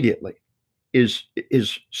nail immediately is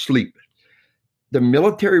sleep. The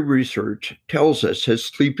military research tells us that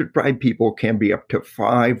sleep-deprived people can be up to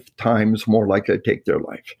 5 times more likely to take their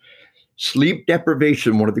life. Sleep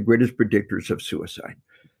deprivation, one of the greatest predictors of suicide.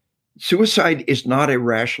 Suicide is not a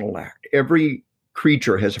rational act. Every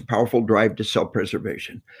creature has a powerful drive to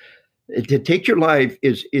self-preservation. To take your life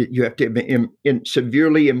you have to have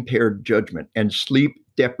severely impaired judgment, and sleep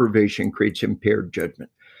deprivation creates impaired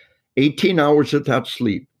judgment. 18 hours without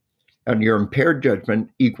sleep and your impaired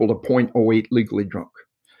judgment equal to 0.08 legally drunk.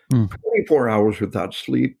 24 hours without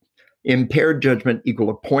sleep, impaired judgment equal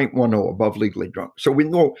to 0.10 above legally drunk. So we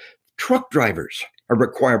know truck drivers are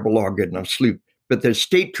required by law get enough sleep, but the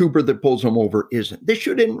state trooper that pulls them over isn't. This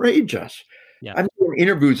should enrage us. Yeah. I'm doing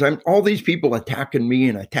interviews. All these people attacking me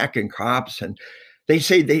and attacking cops, and they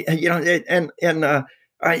say I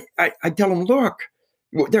tell them, look,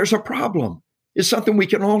 there's a problem. It's something we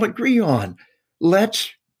can all agree on. Let's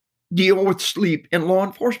deal with sleep in law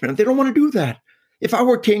enforcement. They don't want to do that. If I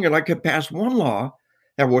were king and I could pass one law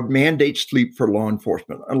that would mandate sleep for law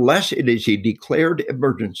enforcement, unless it is a declared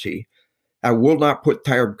emergency, I will not put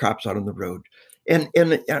tired cops out on the road. And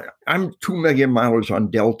I'm 2 million milers on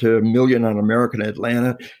Delta, 1 million on American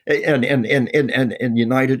Atlanta, and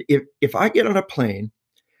United. If I get on a plane,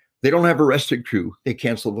 they don't have a rested crew, they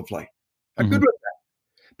cancel the flight. I'm good with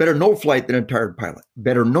that. Better no flight than a tired pilot.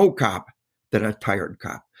 Better no cop than a tired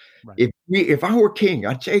cop. Right. If I were king,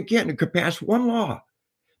 I'd say again, it could pass one law,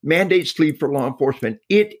 mandate sleep for law enforcement.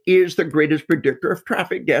 It is the greatest predictor of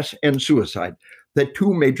traffic deaths and suicide, the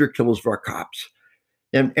 2 major killers of our cops.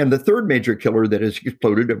 And the third major killer that has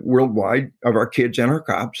exploded worldwide of our kids and our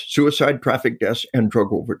cops, suicide, traffic deaths, and drug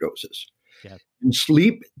overdoses. Yeah. And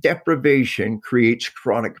sleep deprivation creates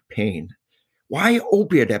chronic pain. Why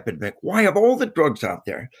opiate epidemic? Why, of all the drugs out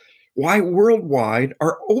there, why worldwide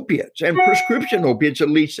are opiates and prescription opiates at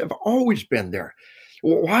least have always been there?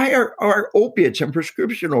 Why are opiates and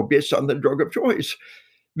prescription opiates on the drug of choice?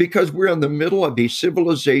 Because we're in the middle of a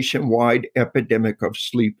civilization-wide epidemic of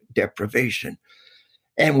sleep deprivation.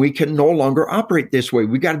 And we can no longer operate this way.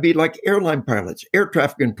 We got to be like airline pilots, air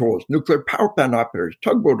traffic controllers, nuclear power plant operators,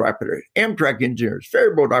 tugboat operators, Amtrak engineers,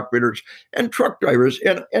 ferryboat operators, and truck drivers,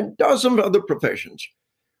 and dozens of other professions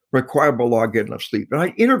require by law get enough sleep. And I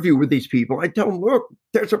interview with these people. I tell them, look,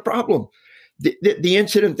 there's a problem. The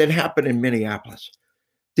incident that happened in Minneapolis,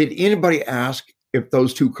 did anybody ask if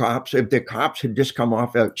the cops had just come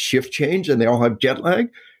off a shift change and they all have jet lag?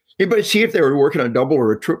 Anybody see if they were working a double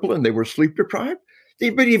or a triple and they were sleep deprived? Did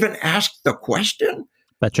anybody even ask the question?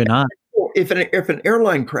 Bet you're not. Well, if an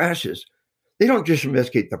airline crashes, they don't just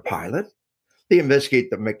investigate the pilot. They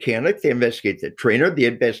investigate the mechanic. They investigate the trainer. They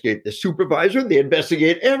investigate the supervisor. They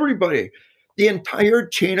investigate everybody. The entire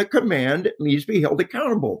chain of command needs to be held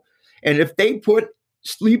accountable. And if they put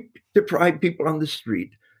sleep-deprived people on the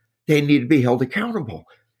street, they need to be held accountable.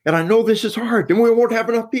 And I know this is hard. Then we won't have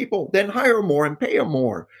enough people. Then hire more and pay them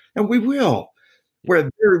more. And we will. We're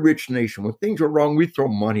a very rich nation. When things are wrong, we throw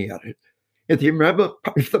money at it. If you remember,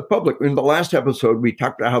 the public, in the last episode, we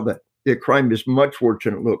talked about how the crime is much worse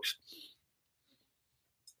than it looks.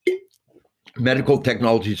 Medical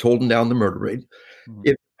technology is holding down the murder rate.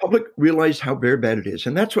 If the public realize how very bad it is,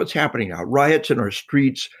 and that's what's happening now, riots in our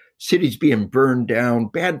streets, cities being burned down,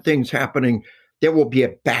 bad things happening, there will be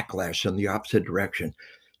a backlash in the opposite direction.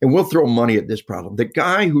 And we'll throw money at this problem. The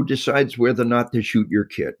guy who decides whether or not to shoot your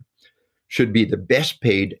kid should be the best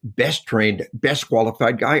paid, best trained, best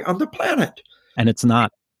qualified guy on the planet. And it's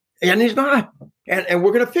not. And he's not. And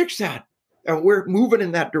we're going to fix that. And we're moving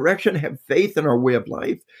in that direction. Have faith in our way of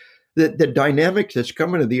life. The dynamics that's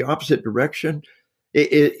coming in the opposite direction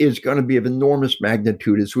is going to be of enormous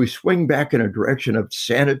magnitude as we swing back in a direction of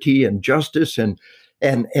sanity and justice and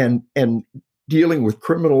dealing with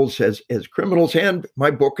criminals as criminals. And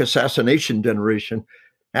my book, Assassination Generation,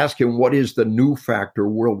 asking what is the new factor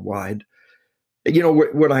worldwide. You know,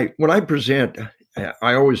 when I present,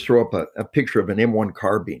 I always throw up a picture of an M1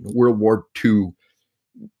 carbine, World War II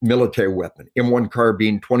military weapon. M1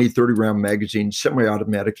 carbine, 20, 30 round magazine,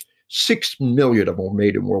 semi-automatic. 6 million of them were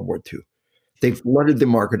made in World War II. They flooded the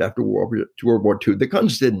market after World War II. The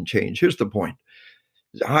guns didn't change. Here's the point.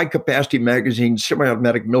 High-capacity magazines,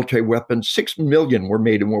 semi-automatic military weapons, 6 million were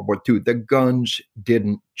made in World War II. The guns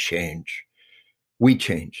didn't change. We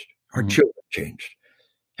changed. Our children changed.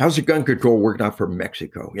 How's the gun control working out for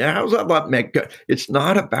Mexico? Yeah, how's that about Mexico? It's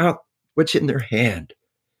not about what's in their hand.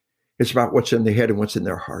 It's about what's in their head and what's in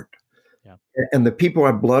their heart. Yeah. And the people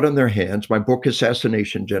have blood on their hands. My book,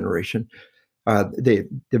 Assassination Generation, the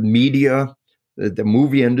media, the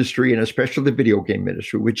movie industry, and especially the video game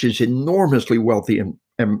industry, which is enormously wealthy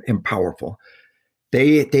and powerful.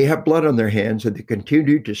 They have blood on their hands, and they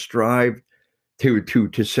continue to strive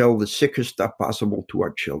to sell the sickest stuff possible to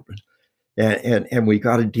our children. And we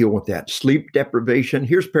got to deal with that. Sleep deprivation.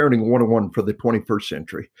 Here's parenting 101 for the 21st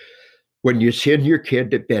century. When you send your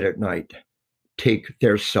kid to bed at night, take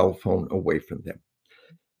their cell phone away from them.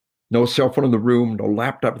 No cell phone in the room, no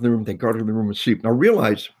laptop in the room. They go to the room and sleep. Now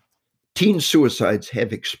realize teen suicides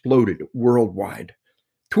have exploded worldwide.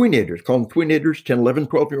 Teenagers, call them teenagers, 10, 11,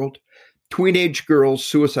 12-year-old. Teenage girls'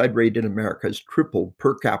 suicide rate in America has tripled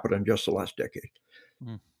per capita in just the last decade.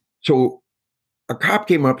 So a cop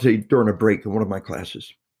came up to me during a break in one of my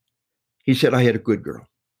classes. He said, I had a good girl.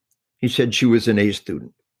 He said she was an A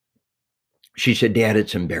student. She said, Dad,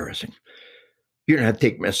 it's embarrassing. You don't have to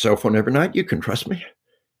take my cell phone every night. You can trust me.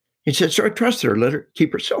 He said, so I trusted her, let her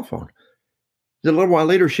keep her cell phone. A little while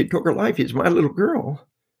later, she took her life. He said, my little girl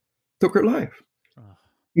took her life.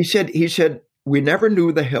 He said, we never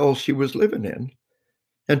knew the hell she was living in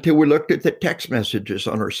until we looked at the text messages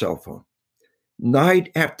on her cell phone.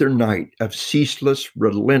 Night after night of ceaseless,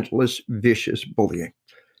 relentless, vicious bullying.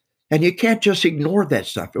 And you can't just ignore that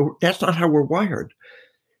stuff. That's not how we're wired.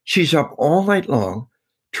 She's up all night long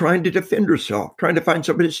trying to defend herself, trying to find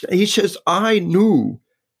somebody. He says, I knew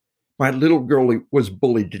my little girl was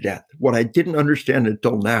bullied to death. What I didn't understand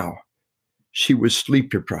until now, she was sleep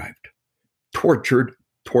deprived, tortured,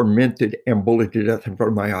 tormented, and bullied to death in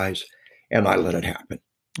front of my eyes. And I let it happen.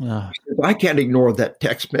 I can't ignore that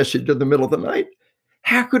text message in the middle of the night.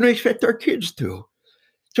 How can we expect our kids to?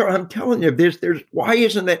 So I'm telling you, there's why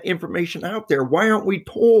isn't that information out there? Why aren't we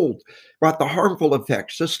told about the harmful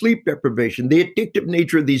effects, the sleep deprivation, the addictive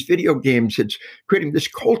nature of these video games? It's creating this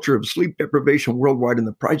culture of sleep deprivation worldwide and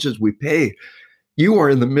the prices we pay. You are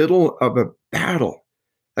in the middle of a battle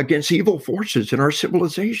against evil forces in our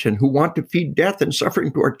civilization who want to feed death and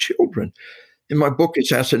suffering to our children. In my book,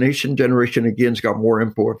 Assassination Generation, again, it's got more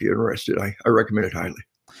info if you're interested. I recommend it highly.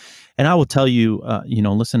 And I will tell you,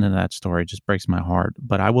 listening to that story just breaks my heart.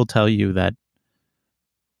 But I will tell you that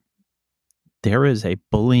there is a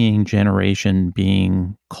bullying generation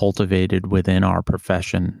being cultivated within our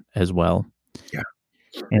profession as well. Yeah.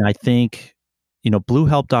 And I think,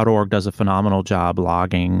 bluehelp.org does a phenomenal job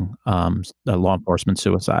logging law enforcement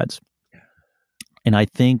suicides. And I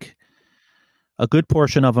think a good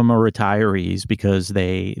portion of them are retirees because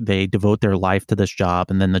they devote their life to this job,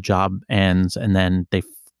 and then the job ends, and then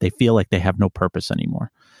they feel like they have no purpose anymore.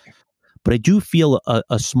 But I do feel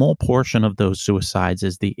a small portion of those suicides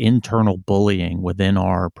is the internal bullying within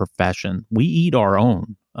our profession. We eat our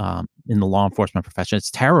own. in the law enforcement profession.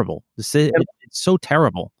 It's terrible. It's so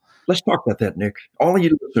terrible. Let's talk about that, Nick. All of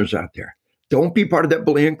you listeners out there, don't be part of that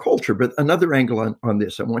bullying culture. But another angle on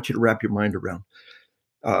this, I want you to wrap your mind around.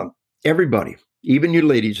 Everybody, even you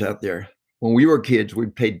ladies out there, when we were kids, we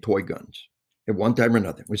played toy guns at one time or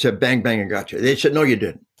another. We said, bang, bang, I got you. They said, no, you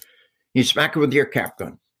didn't. You smack it with your cap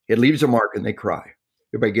gun. It leaves a mark and they cry.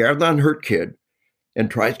 Everybody gathers on hurt kid and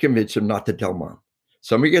tries to convince him not to tell mom.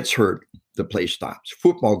 Somebody gets hurt, the play stops.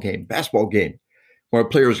 Football game, basketball game, when a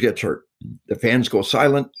player gets hurt, the fans go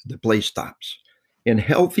silent, the play stops. In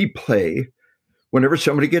healthy play, whenever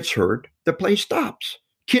somebody gets hurt, the play stops.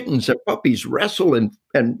 Kittens and puppies wrestle and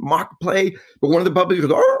mock play, but one of the puppies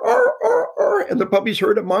goes, arr, arr, arr, arr, and the puppy's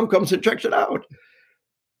hurt and mom comes and checks it out.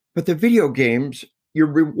 But the video games, you're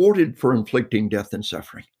rewarded for inflicting death and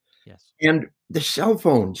suffering. Yes. And the cell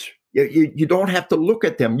phones, you don't have to look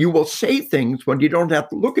at them. You will say things when you don't have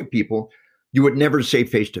to look at people you would never say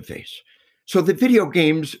face to face. So the video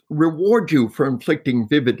games reward you for inflicting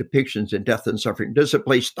vivid depictions of death and suffering. Does the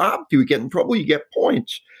play stop? Do you get in trouble? You get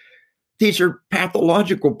points. These are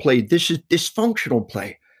pathological play. This is dysfunctional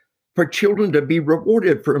play for children to be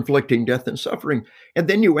rewarded for inflicting death and suffering. And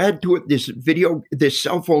then you add to it this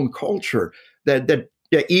cell phone culture, the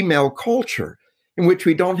email culture, in which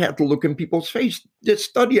we don't have to look in people's face. This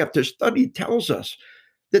study after study tells us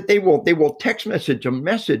that they will text message a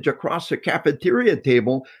message across the cafeteria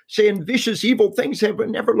table saying vicious, evil things. They would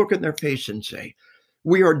never look in their face and say.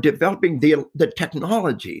 We are developing the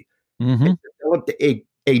technology and developed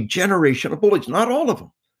a generation of bullies. Not all of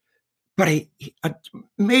them, but a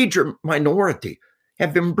major minority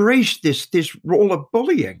have embraced this role of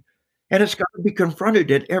bullying. And it's got to be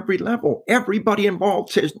confronted at every level. Everybody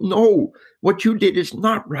involved says, no, what you did is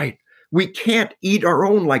not right. We can't eat our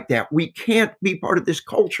own like that. We can't be part of this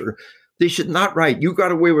culture. This is not right. You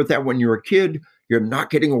got away with that when you were a kid. You're not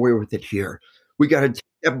getting away with it here. We got to take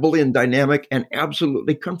that bullying dynamic and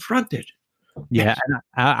absolutely confront it. Yeah, and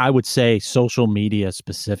I would say social media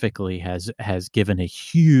specifically has given a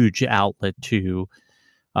huge outlet to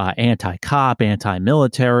anti-cop,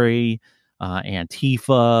 anti-military,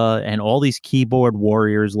 Antifa, and all these keyboard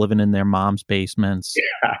warriors living in their mom's basements.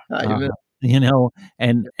 Yeah,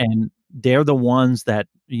 and they're the ones that,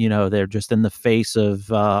 they're just in the face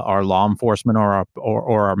of our law enforcement or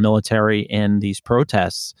our military in these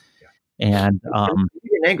protests. And an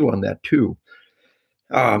angle on that too.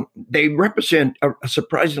 They represent a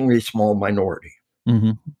surprisingly small minority,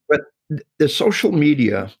 but the social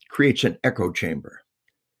media creates an echo chamber.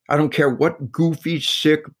 I don't care what goofy,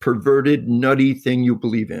 sick, perverted, nutty thing you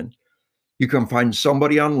believe in. You can find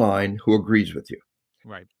somebody online who agrees with you.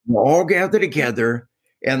 Right. We'll all gather together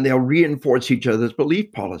and they'll reinforce each other's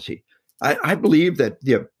belief policy. I believe that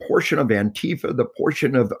the portion of Antifa, the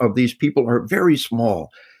portion of these people are very small,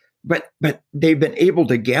 but they've been able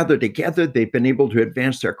to gather together. They've been able to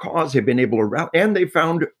advance their cause. They've been able to route, and they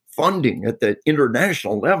found funding at the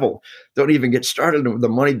international level. Don't even get started with the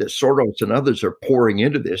money that Soros and others are pouring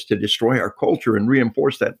into this to destroy our culture and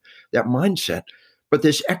reinforce that mindset. But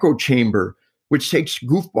this echo chamber, which takes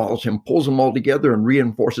goofballs and pulls them all together and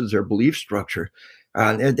reinforces their belief structure,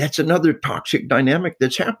 and that's another toxic dynamic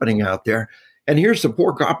that's happening out there. And here's the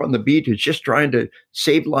poor cop on the beat who's just trying to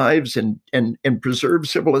save lives and preserve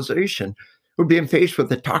civilization, who's being faced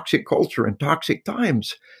with a toxic culture and toxic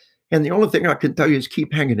times. And the only thing I can tell you is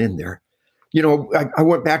keep hanging in there. I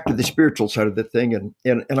went back to the spiritual side of the thing,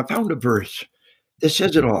 and I found a verse that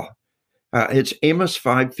says it all. It's Amos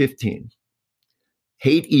 5:15.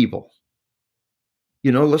 Hate evil.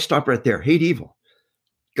 Let's stop right there. Hate evil.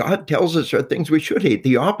 God tells us there are things we should hate.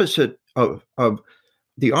 The opposite of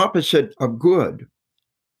good,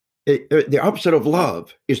 the opposite of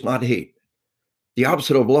love is not hate. The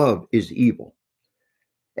opposite of love is evil.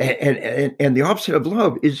 And the opposite of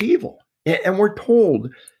love is evil. And we're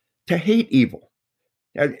told to hate evil.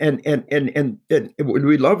 And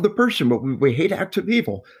we love the person, but we hate acts of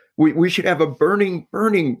evil. We should have a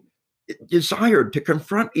burning desire to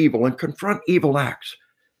confront evil and confront evil acts.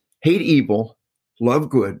 Hate evil, love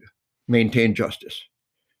good, maintain justice.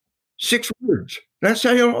 6 words. That's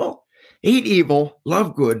how you all. Hate evil,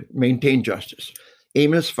 love good, maintain justice.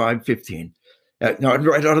 Amos 5:15.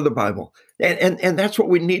 Right out of the Bible. And that's what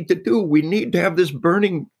we need to do. We need to have this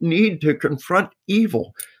burning need to confront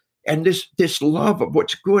evil and this love of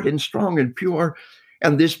what's good and strong and pure,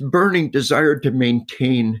 and this burning desire to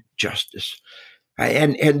maintain justice.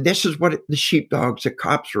 And this is what the sheepdogs, the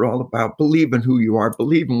cops are all about. Believe in who you are.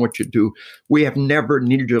 Believe in what you do. We have never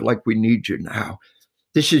needed you like we need you now.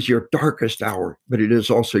 This is your darkest hour, but it is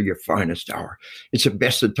also your finest hour. It's the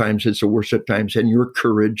best of times. It's the worst of times. And your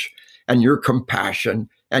courage and your compassion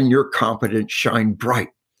and your competence shine bright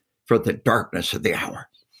for the darkness of the hour.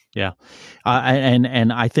 Yeah.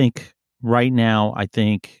 And I think right now, I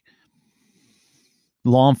think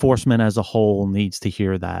law enforcement as a whole needs to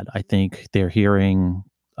hear that. I think they're hearing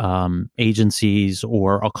agencies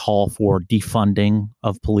or a call for defunding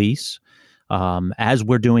of police. As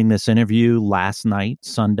we're doing this interview last night,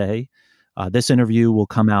 Sunday, this interview will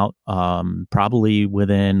come out probably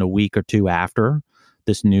within a week or two after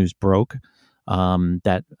this news broke,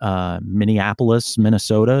 that Minneapolis,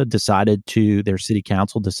 Minnesota their city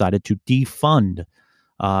council decided to defund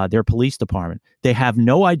their police department. They have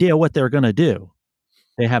no idea what they're going to do.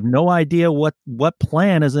 They have no idea what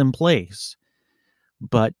plan is in place,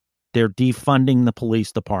 but they're defunding the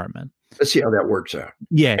police department. Let's see how that works out.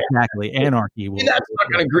 Yeah, exactly. Anarchy. That's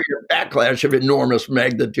not going to create a backlash of enormous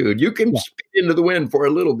magnitude. You can spit into the wind for a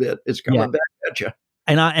little bit. It's coming back at you.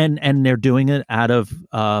 And they're doing it out of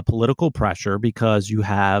political pressure because you're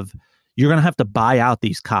going to have to buy out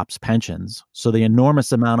these cops' pensions. So the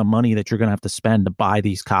enormous amount of money that you're going to have to spend to buy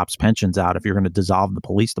these cops' pensions out, if you're going to dissolve the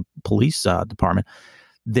police department,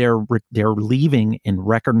 they're leaving in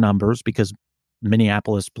record numbers because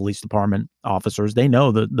Minneapolis Police Department officers, they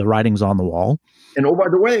know the writing's on the wall. And oh, by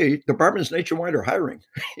the way, departments nationwide are hiring.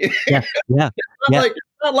 Yeah. It's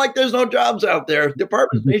not like there's no jobs out there.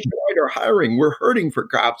 Departments nationwide are hiring. We're hurting for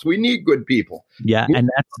cops. We need good people. Yeah, and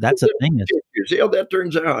that's the thing. See how that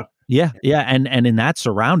turns out. Yeah, and in that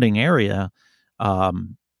surrounding area, I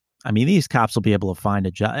mean, these cops will be able to find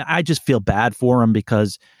a job. I just feel bad for them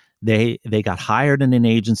because they got hired in an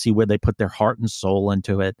agency where they put their heart and soul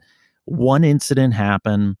into it. One incident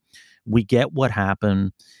happened. We get what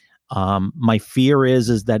happened. My fear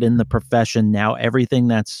is that in the profession now, everything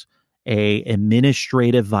that's a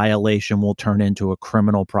administrative violation will turn into a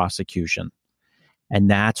criminal prosecution. And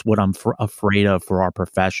that's what I'm afraid of for our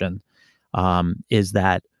profession, is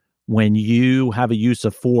that when you have a use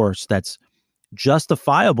of force that's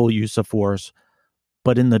justifiable use of force,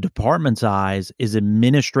 but in the department's eyes is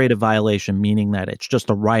administrative violation, meaning that it's just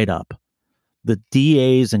a write-up. The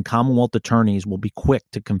DAs and Commonwealth attorneys will be quick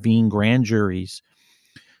to convene grand juries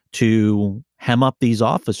to hem up these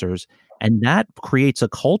officers. And that creates a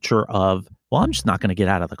culture of, well, I'm just not going to get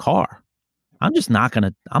out of the car. I'm not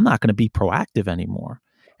going to be proactive anymore.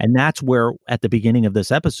 And that's where at the beginning of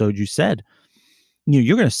this episode, you said,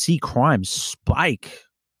 you're going to see crime spike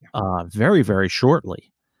very, very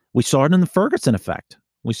shortly. We saw it in the Ferguson effect.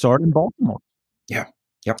 We saw it in Baltimore. Yeah.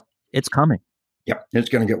 Yep. It's coming. Yep. It's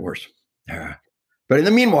going to get worse. But in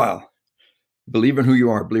the meanwhile, believe in who you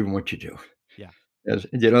are, believe in what you do. Yeah. As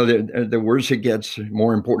you know, the worse it gets,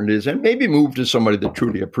 more important it is. And maybe move to somebody that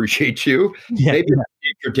truly appreciates you. Maybe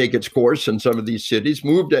nature take its course in some of these cities.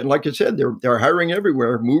 Move to, like I said, they're hiring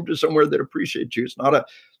everywhere. Move to somewhere that appreciates you. It's not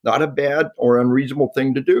a bad or unreasonable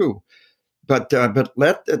thing to do. But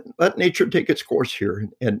let nature take its course here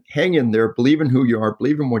and hang in there. Believe in who you are.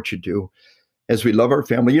 Believe in what you do. As we love our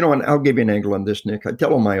family, and I'll give you an angle on this, Nick. I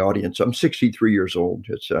tell my audience, I'm 63 years old.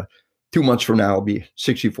 It's 2 months from now, I'll be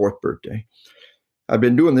 64th birthday. I've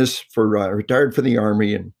been doing this for, retired from the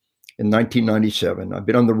Army in 1997. I've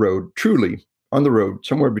been on the road, truly on the road,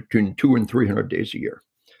 somewhere between 200 and 300 days a year.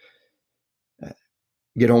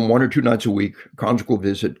 Get home 1 or 2 nights a week, conjugal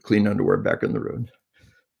visit, clean underwear, back on the road.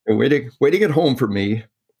 And waiting at home for me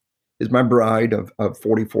is my bride of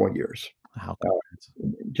 44 years. Wow.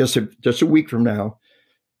 Just a week from now,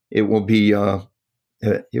 it will be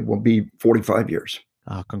 45 years.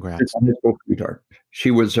 Oh, congrats! Sweetheart. She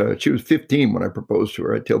was 15 when I proposed to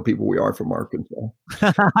her. I tell people we are from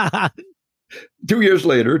Arkansas. 2 years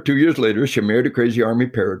later, she married a crazy Army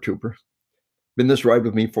paratrooper. Been this ride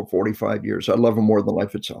with me for 45 years. I love her more than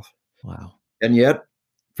life itself. Wow! And yet,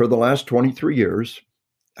 for the last 23 years,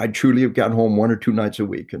 I truly have gotten home 1 or 2 nights a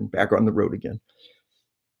week and back on the road again.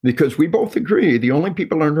 Because we both agree the only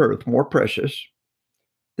people on earth more precious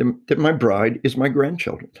than my bride is my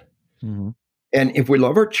grandchildren. Mm-hmm. And if we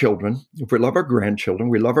love our children, if we love our grandchildren,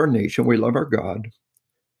 we love our nation, we love our God,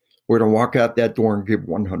 we're going to walk out that door and give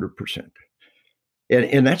 100%.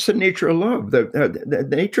 And that's the nature of love. The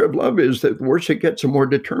nature of love is that the worse it gets, the more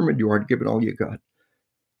determined you are to give it all you got.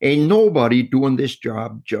 Ain't nobody doing this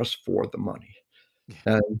job just for the money.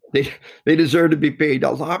 They deserve to be paid a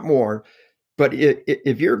lot more. But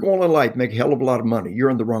if you're going in life, make a hell of a lot of money,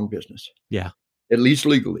 you're in the wrong business. Yeah. At least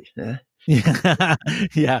legally. Yeah.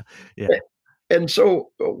 Yeah. And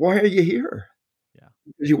so why are you here? Yeah.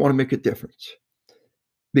 Because you want to make a difference.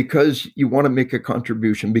 Because you want to make a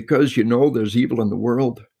contribution. Because you know there's evil in the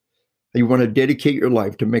world. And you want to dedicate your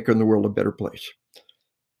life to making the world a better place.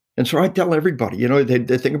 And so I tell everybody,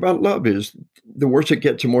 the thing about love is the worse it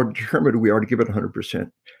gets, the more determined we are to give it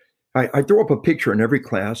 100%. I throw up a picture in every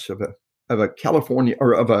class of a California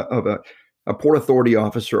or of a Port Authority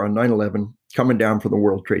officer on 9/11 coming down from the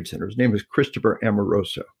World Trade Center. His name is Christopher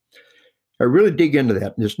Amoroso. I really dig into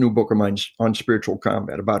that in this new book of mine on spiritual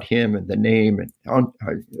combat, about him and the name, and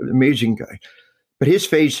amazing guy. But his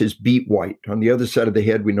face is beet white. On the other side of the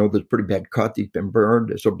head, we know there's a pretty bad cut. He's been burned.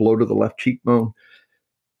 There's a blow to the left cheekbone.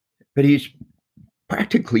 But he's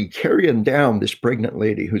practically carrying down this pregnant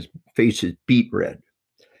lady whose face is beet red.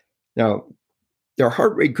 Now, their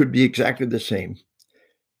heart rate could be exactly the same.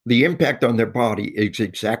 The impact on their body is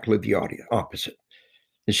exactly the opposite.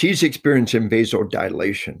 And she's experiencing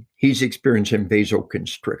vasodilation. He's experiencing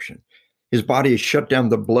vasoconstriction. His body has shut down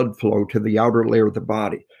the blood flow to the outer layer of the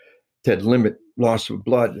body to limit loss of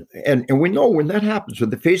blood. And we know when that happens,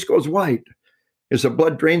 when the face goes white, as the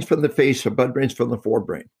blood drains from the face, the blood drains from the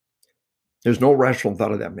forebrain. There's no rational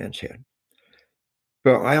thought of that man's head.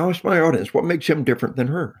 But I asked my audience, what makes him different than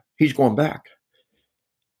her? He's going back.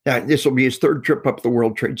 Now, this will be his third trip up the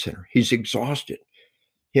World Trade Center. He's exhausted.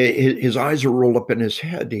 His eyes are rolled up in his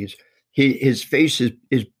head. His face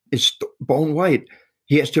is bone white.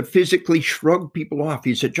 He has to physically shrug people off.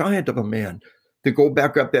 He's a giant of a man to go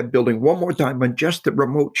back up that building one more time on just the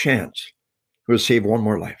remote chance he will save one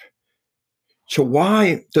more life. So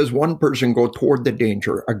why does one person go toward the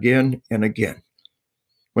danger again and again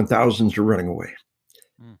when thousands are running away?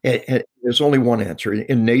 And there's only one answer.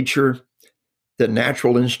 In nature, the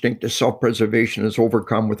natural instinct of self-preservation is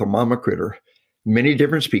overcome with a mama critter. Many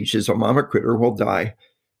different species, a mama critter will die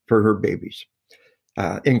for her babies.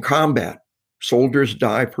 In combat, soldiers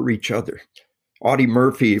die for each other. Audie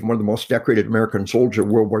Murphy, one of the most decorated American soldiers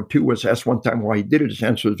of World War II, was asked one time why he did it. His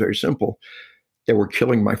answer was very simple. They were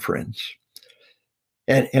killing my friends.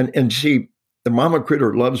 And see, the mama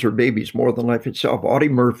critter loves her babies more than life itself. Audie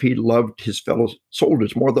Murphy loved his fellow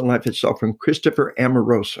soldiers more than life itself. And Christopher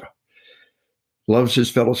Amoroso loves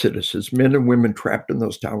his fellow citizens, men and women trapped in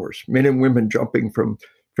those towers, men and women jumping from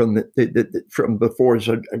the floors,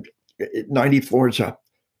 90 floors up,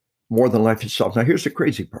 more than life itself. Now, here's the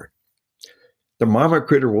crazy part. The mama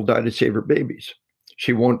critter will die to save her babies.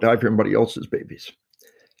 She won't die for anybody else's babies.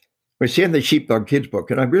 We see in the Sheepdog Kids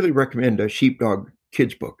book, and I really recommend a Sheepdog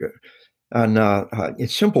Kids book. And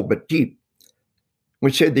it's simple but deep.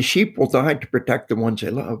 We say the sheep will die to protect the ones they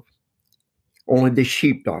love. Only the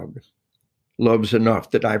sheepdog loves enough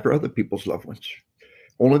to die for other people's loved ones.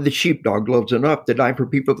 Only the sheepdog loves enough to die for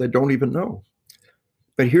people they don't even know.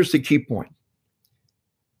 But here's the key point.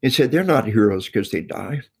 It said they're not heroes because they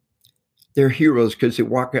die. They're heroes because they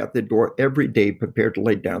walk out the door every day prepared to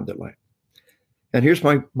lay down their life. And here's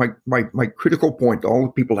my critical point to all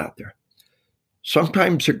the people out there.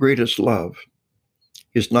 Sometimes the greatest love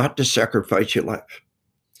is not to sacrifice your life,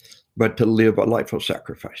 but to live a life of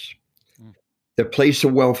sacrifice. To place the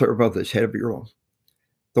welfare of others ahead of your own.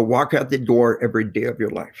 To walk out the door every day of your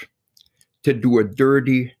life. To do a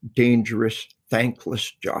dirty, dangerous,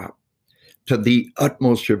 thankless job. To the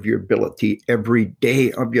utmost of your ability every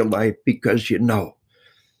day of your life, because you know,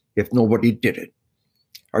 if nobody did it,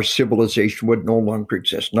 our civilization would no longer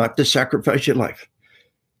exist. Not to sacrifice your life,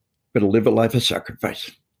 but to live a life of sacrifice.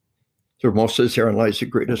 So most of us therein lies the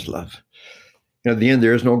greatest love. And at the end,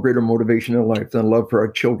 there is no greater motivation in life than love for our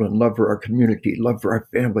children, love for our community, love for our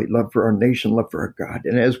family, love for our nation, love for our God.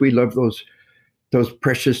 And as we love those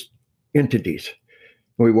precious entities,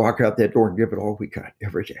 we walk out that door and give it all we got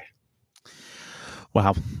every day.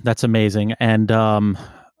 Wow, that's amazing. And I'm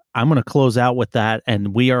going to close out with that,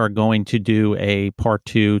 and we are going to do a part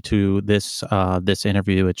 2 to this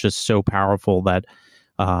interview. It's just so powerful that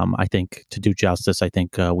I think to do justice, I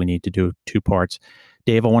think we need to do 2 parts.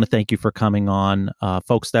 Dave, I want to thank you for coming on.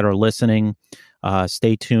 Folks that are listening,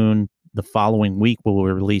 stay tuned. The following week, we'll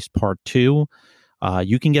release part 2.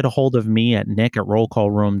 You can get a hold of me at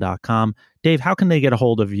nick@rollcallroom.com. Dave, how can they get a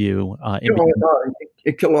hold of you? At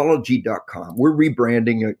Killology.com. We're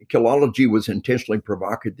rebranding. Killology was intentionally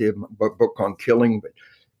provocative, a book on killing, but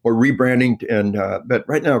we're rebranding. And but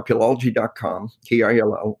right now, Killology.com,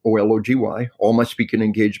 KILLOGY. All my speaking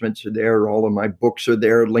engagements are there. All of my books are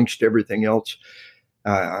there. Links to everything else.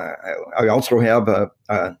 I also have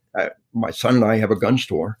my son and I have a gun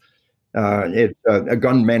store. It's a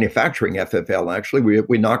gun manufacturing FFL, actually.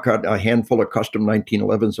 We knock out a handful of custom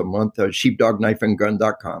 1911s a month.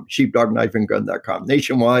 Sheepdogknifeandgun.com. Sheepdogknifeandgun.com.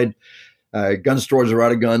 Nationwide, gun stores are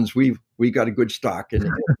out of guns. We got a good stock.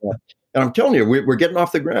 And I'm telling you, we're getting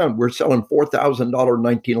off the ground. We're selling $4,000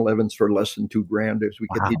 1911s for less than $2,000 as we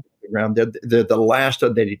get these off the ground. They're the last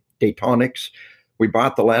of the Daytonics. We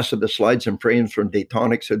bought the last of the slides and frames from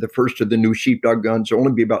Daytonics. They're the first of the new Sheepdog guns. There'll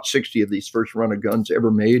only be about 60 of these first run of guns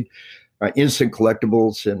ever made. Instant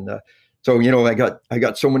collectibles. And so, I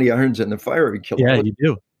got so many irons in the fire. Yeah, you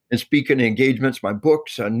do. And speaking of engagements, my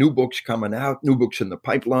books, new books coming out, new books in the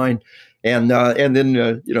pipeline. And then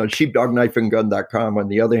sheepdogknifeandgun.com. On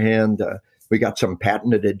the other hand, we got some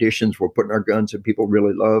patented editions. We're putting our guns that people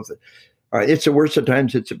really love. It's the worst of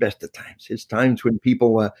times. It's the best of times. It's times when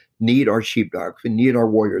people need our sheepdogs and need our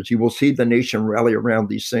warriors. You will see the nation rally around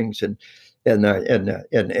these things. And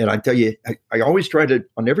I tell you, I always try to,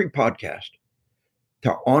 on every podcast,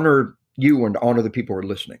 to honor you and to honor the people who are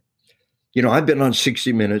listening. I've been on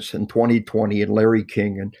 60 Minutes and 2020 and Larry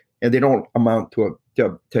King, and they don't amount to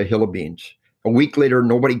a hill of beans. A week later,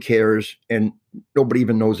 nobody cares, and nobody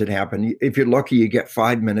even knows it happened. If you're lucky, you get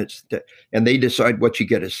 5 minutes, and they decide what you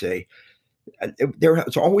get to say. There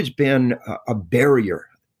has always been a barrier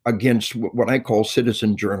against what I call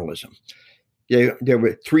citizen journalism. There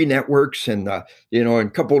were 3 networks and a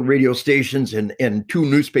couple of radio stations and 2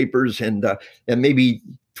 newspapers and maybe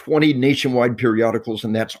 20 nationwide periodicals,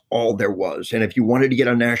 and that's all there was. And if you wanted to get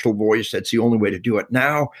a national voice, that's the only way to do it.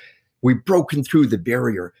 Now we've broken through the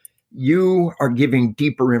barrier. You are giving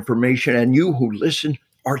deeper information, and you who listen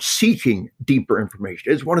are seeking deeper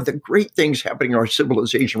information. It's one of the great things happening in our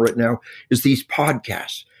civilization right now is these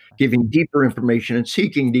podcasts, giving deeper information and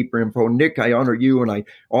seeking deeper info. Nick, I honor you, and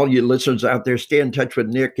all you listeners out there, stay in touch with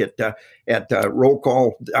Nick at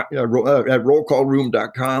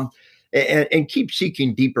rollcallroom.com and keep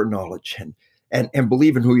seeking deeper knowledge and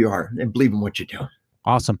believe in who you are and believe in what you do.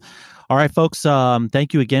 Awesome. All right, folks.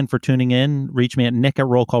 Thank you again for tuning in. Reach me at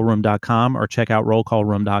nick@rollcallroom.com or check out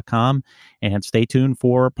rollcallroom.com and stay tuned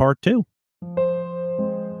for part 2.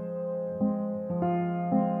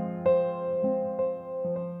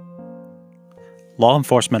 Law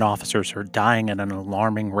enforcement officers are dying at an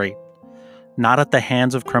alarming rate, not at the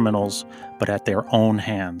hands of criminals, but at their own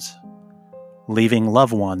hands, leaving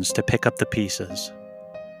loved ones to pick up the pieces,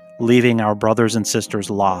 leaving our brothers and sisters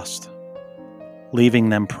lost, leaving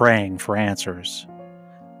them praying for answers,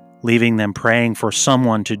 leaving them praying for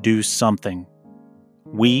someone to do something.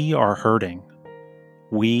 We are hurting.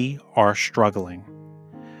 We are struggling.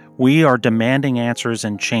 We are demanding answers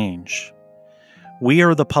and change. We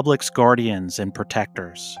are the public's guardians and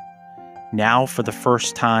protectors. Now, for the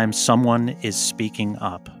first time, someone is speaking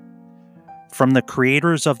up. From the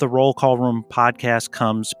creators of the Roll Call Room podcast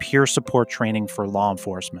comes peer support training for law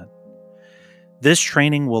enforcement. This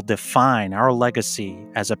training will define our legacy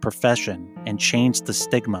as a profession and change the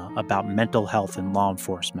stigma about mental health in law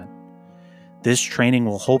enforcement. This training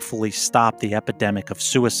will hopefully stop the epidemic of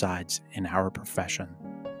suicides in our profession.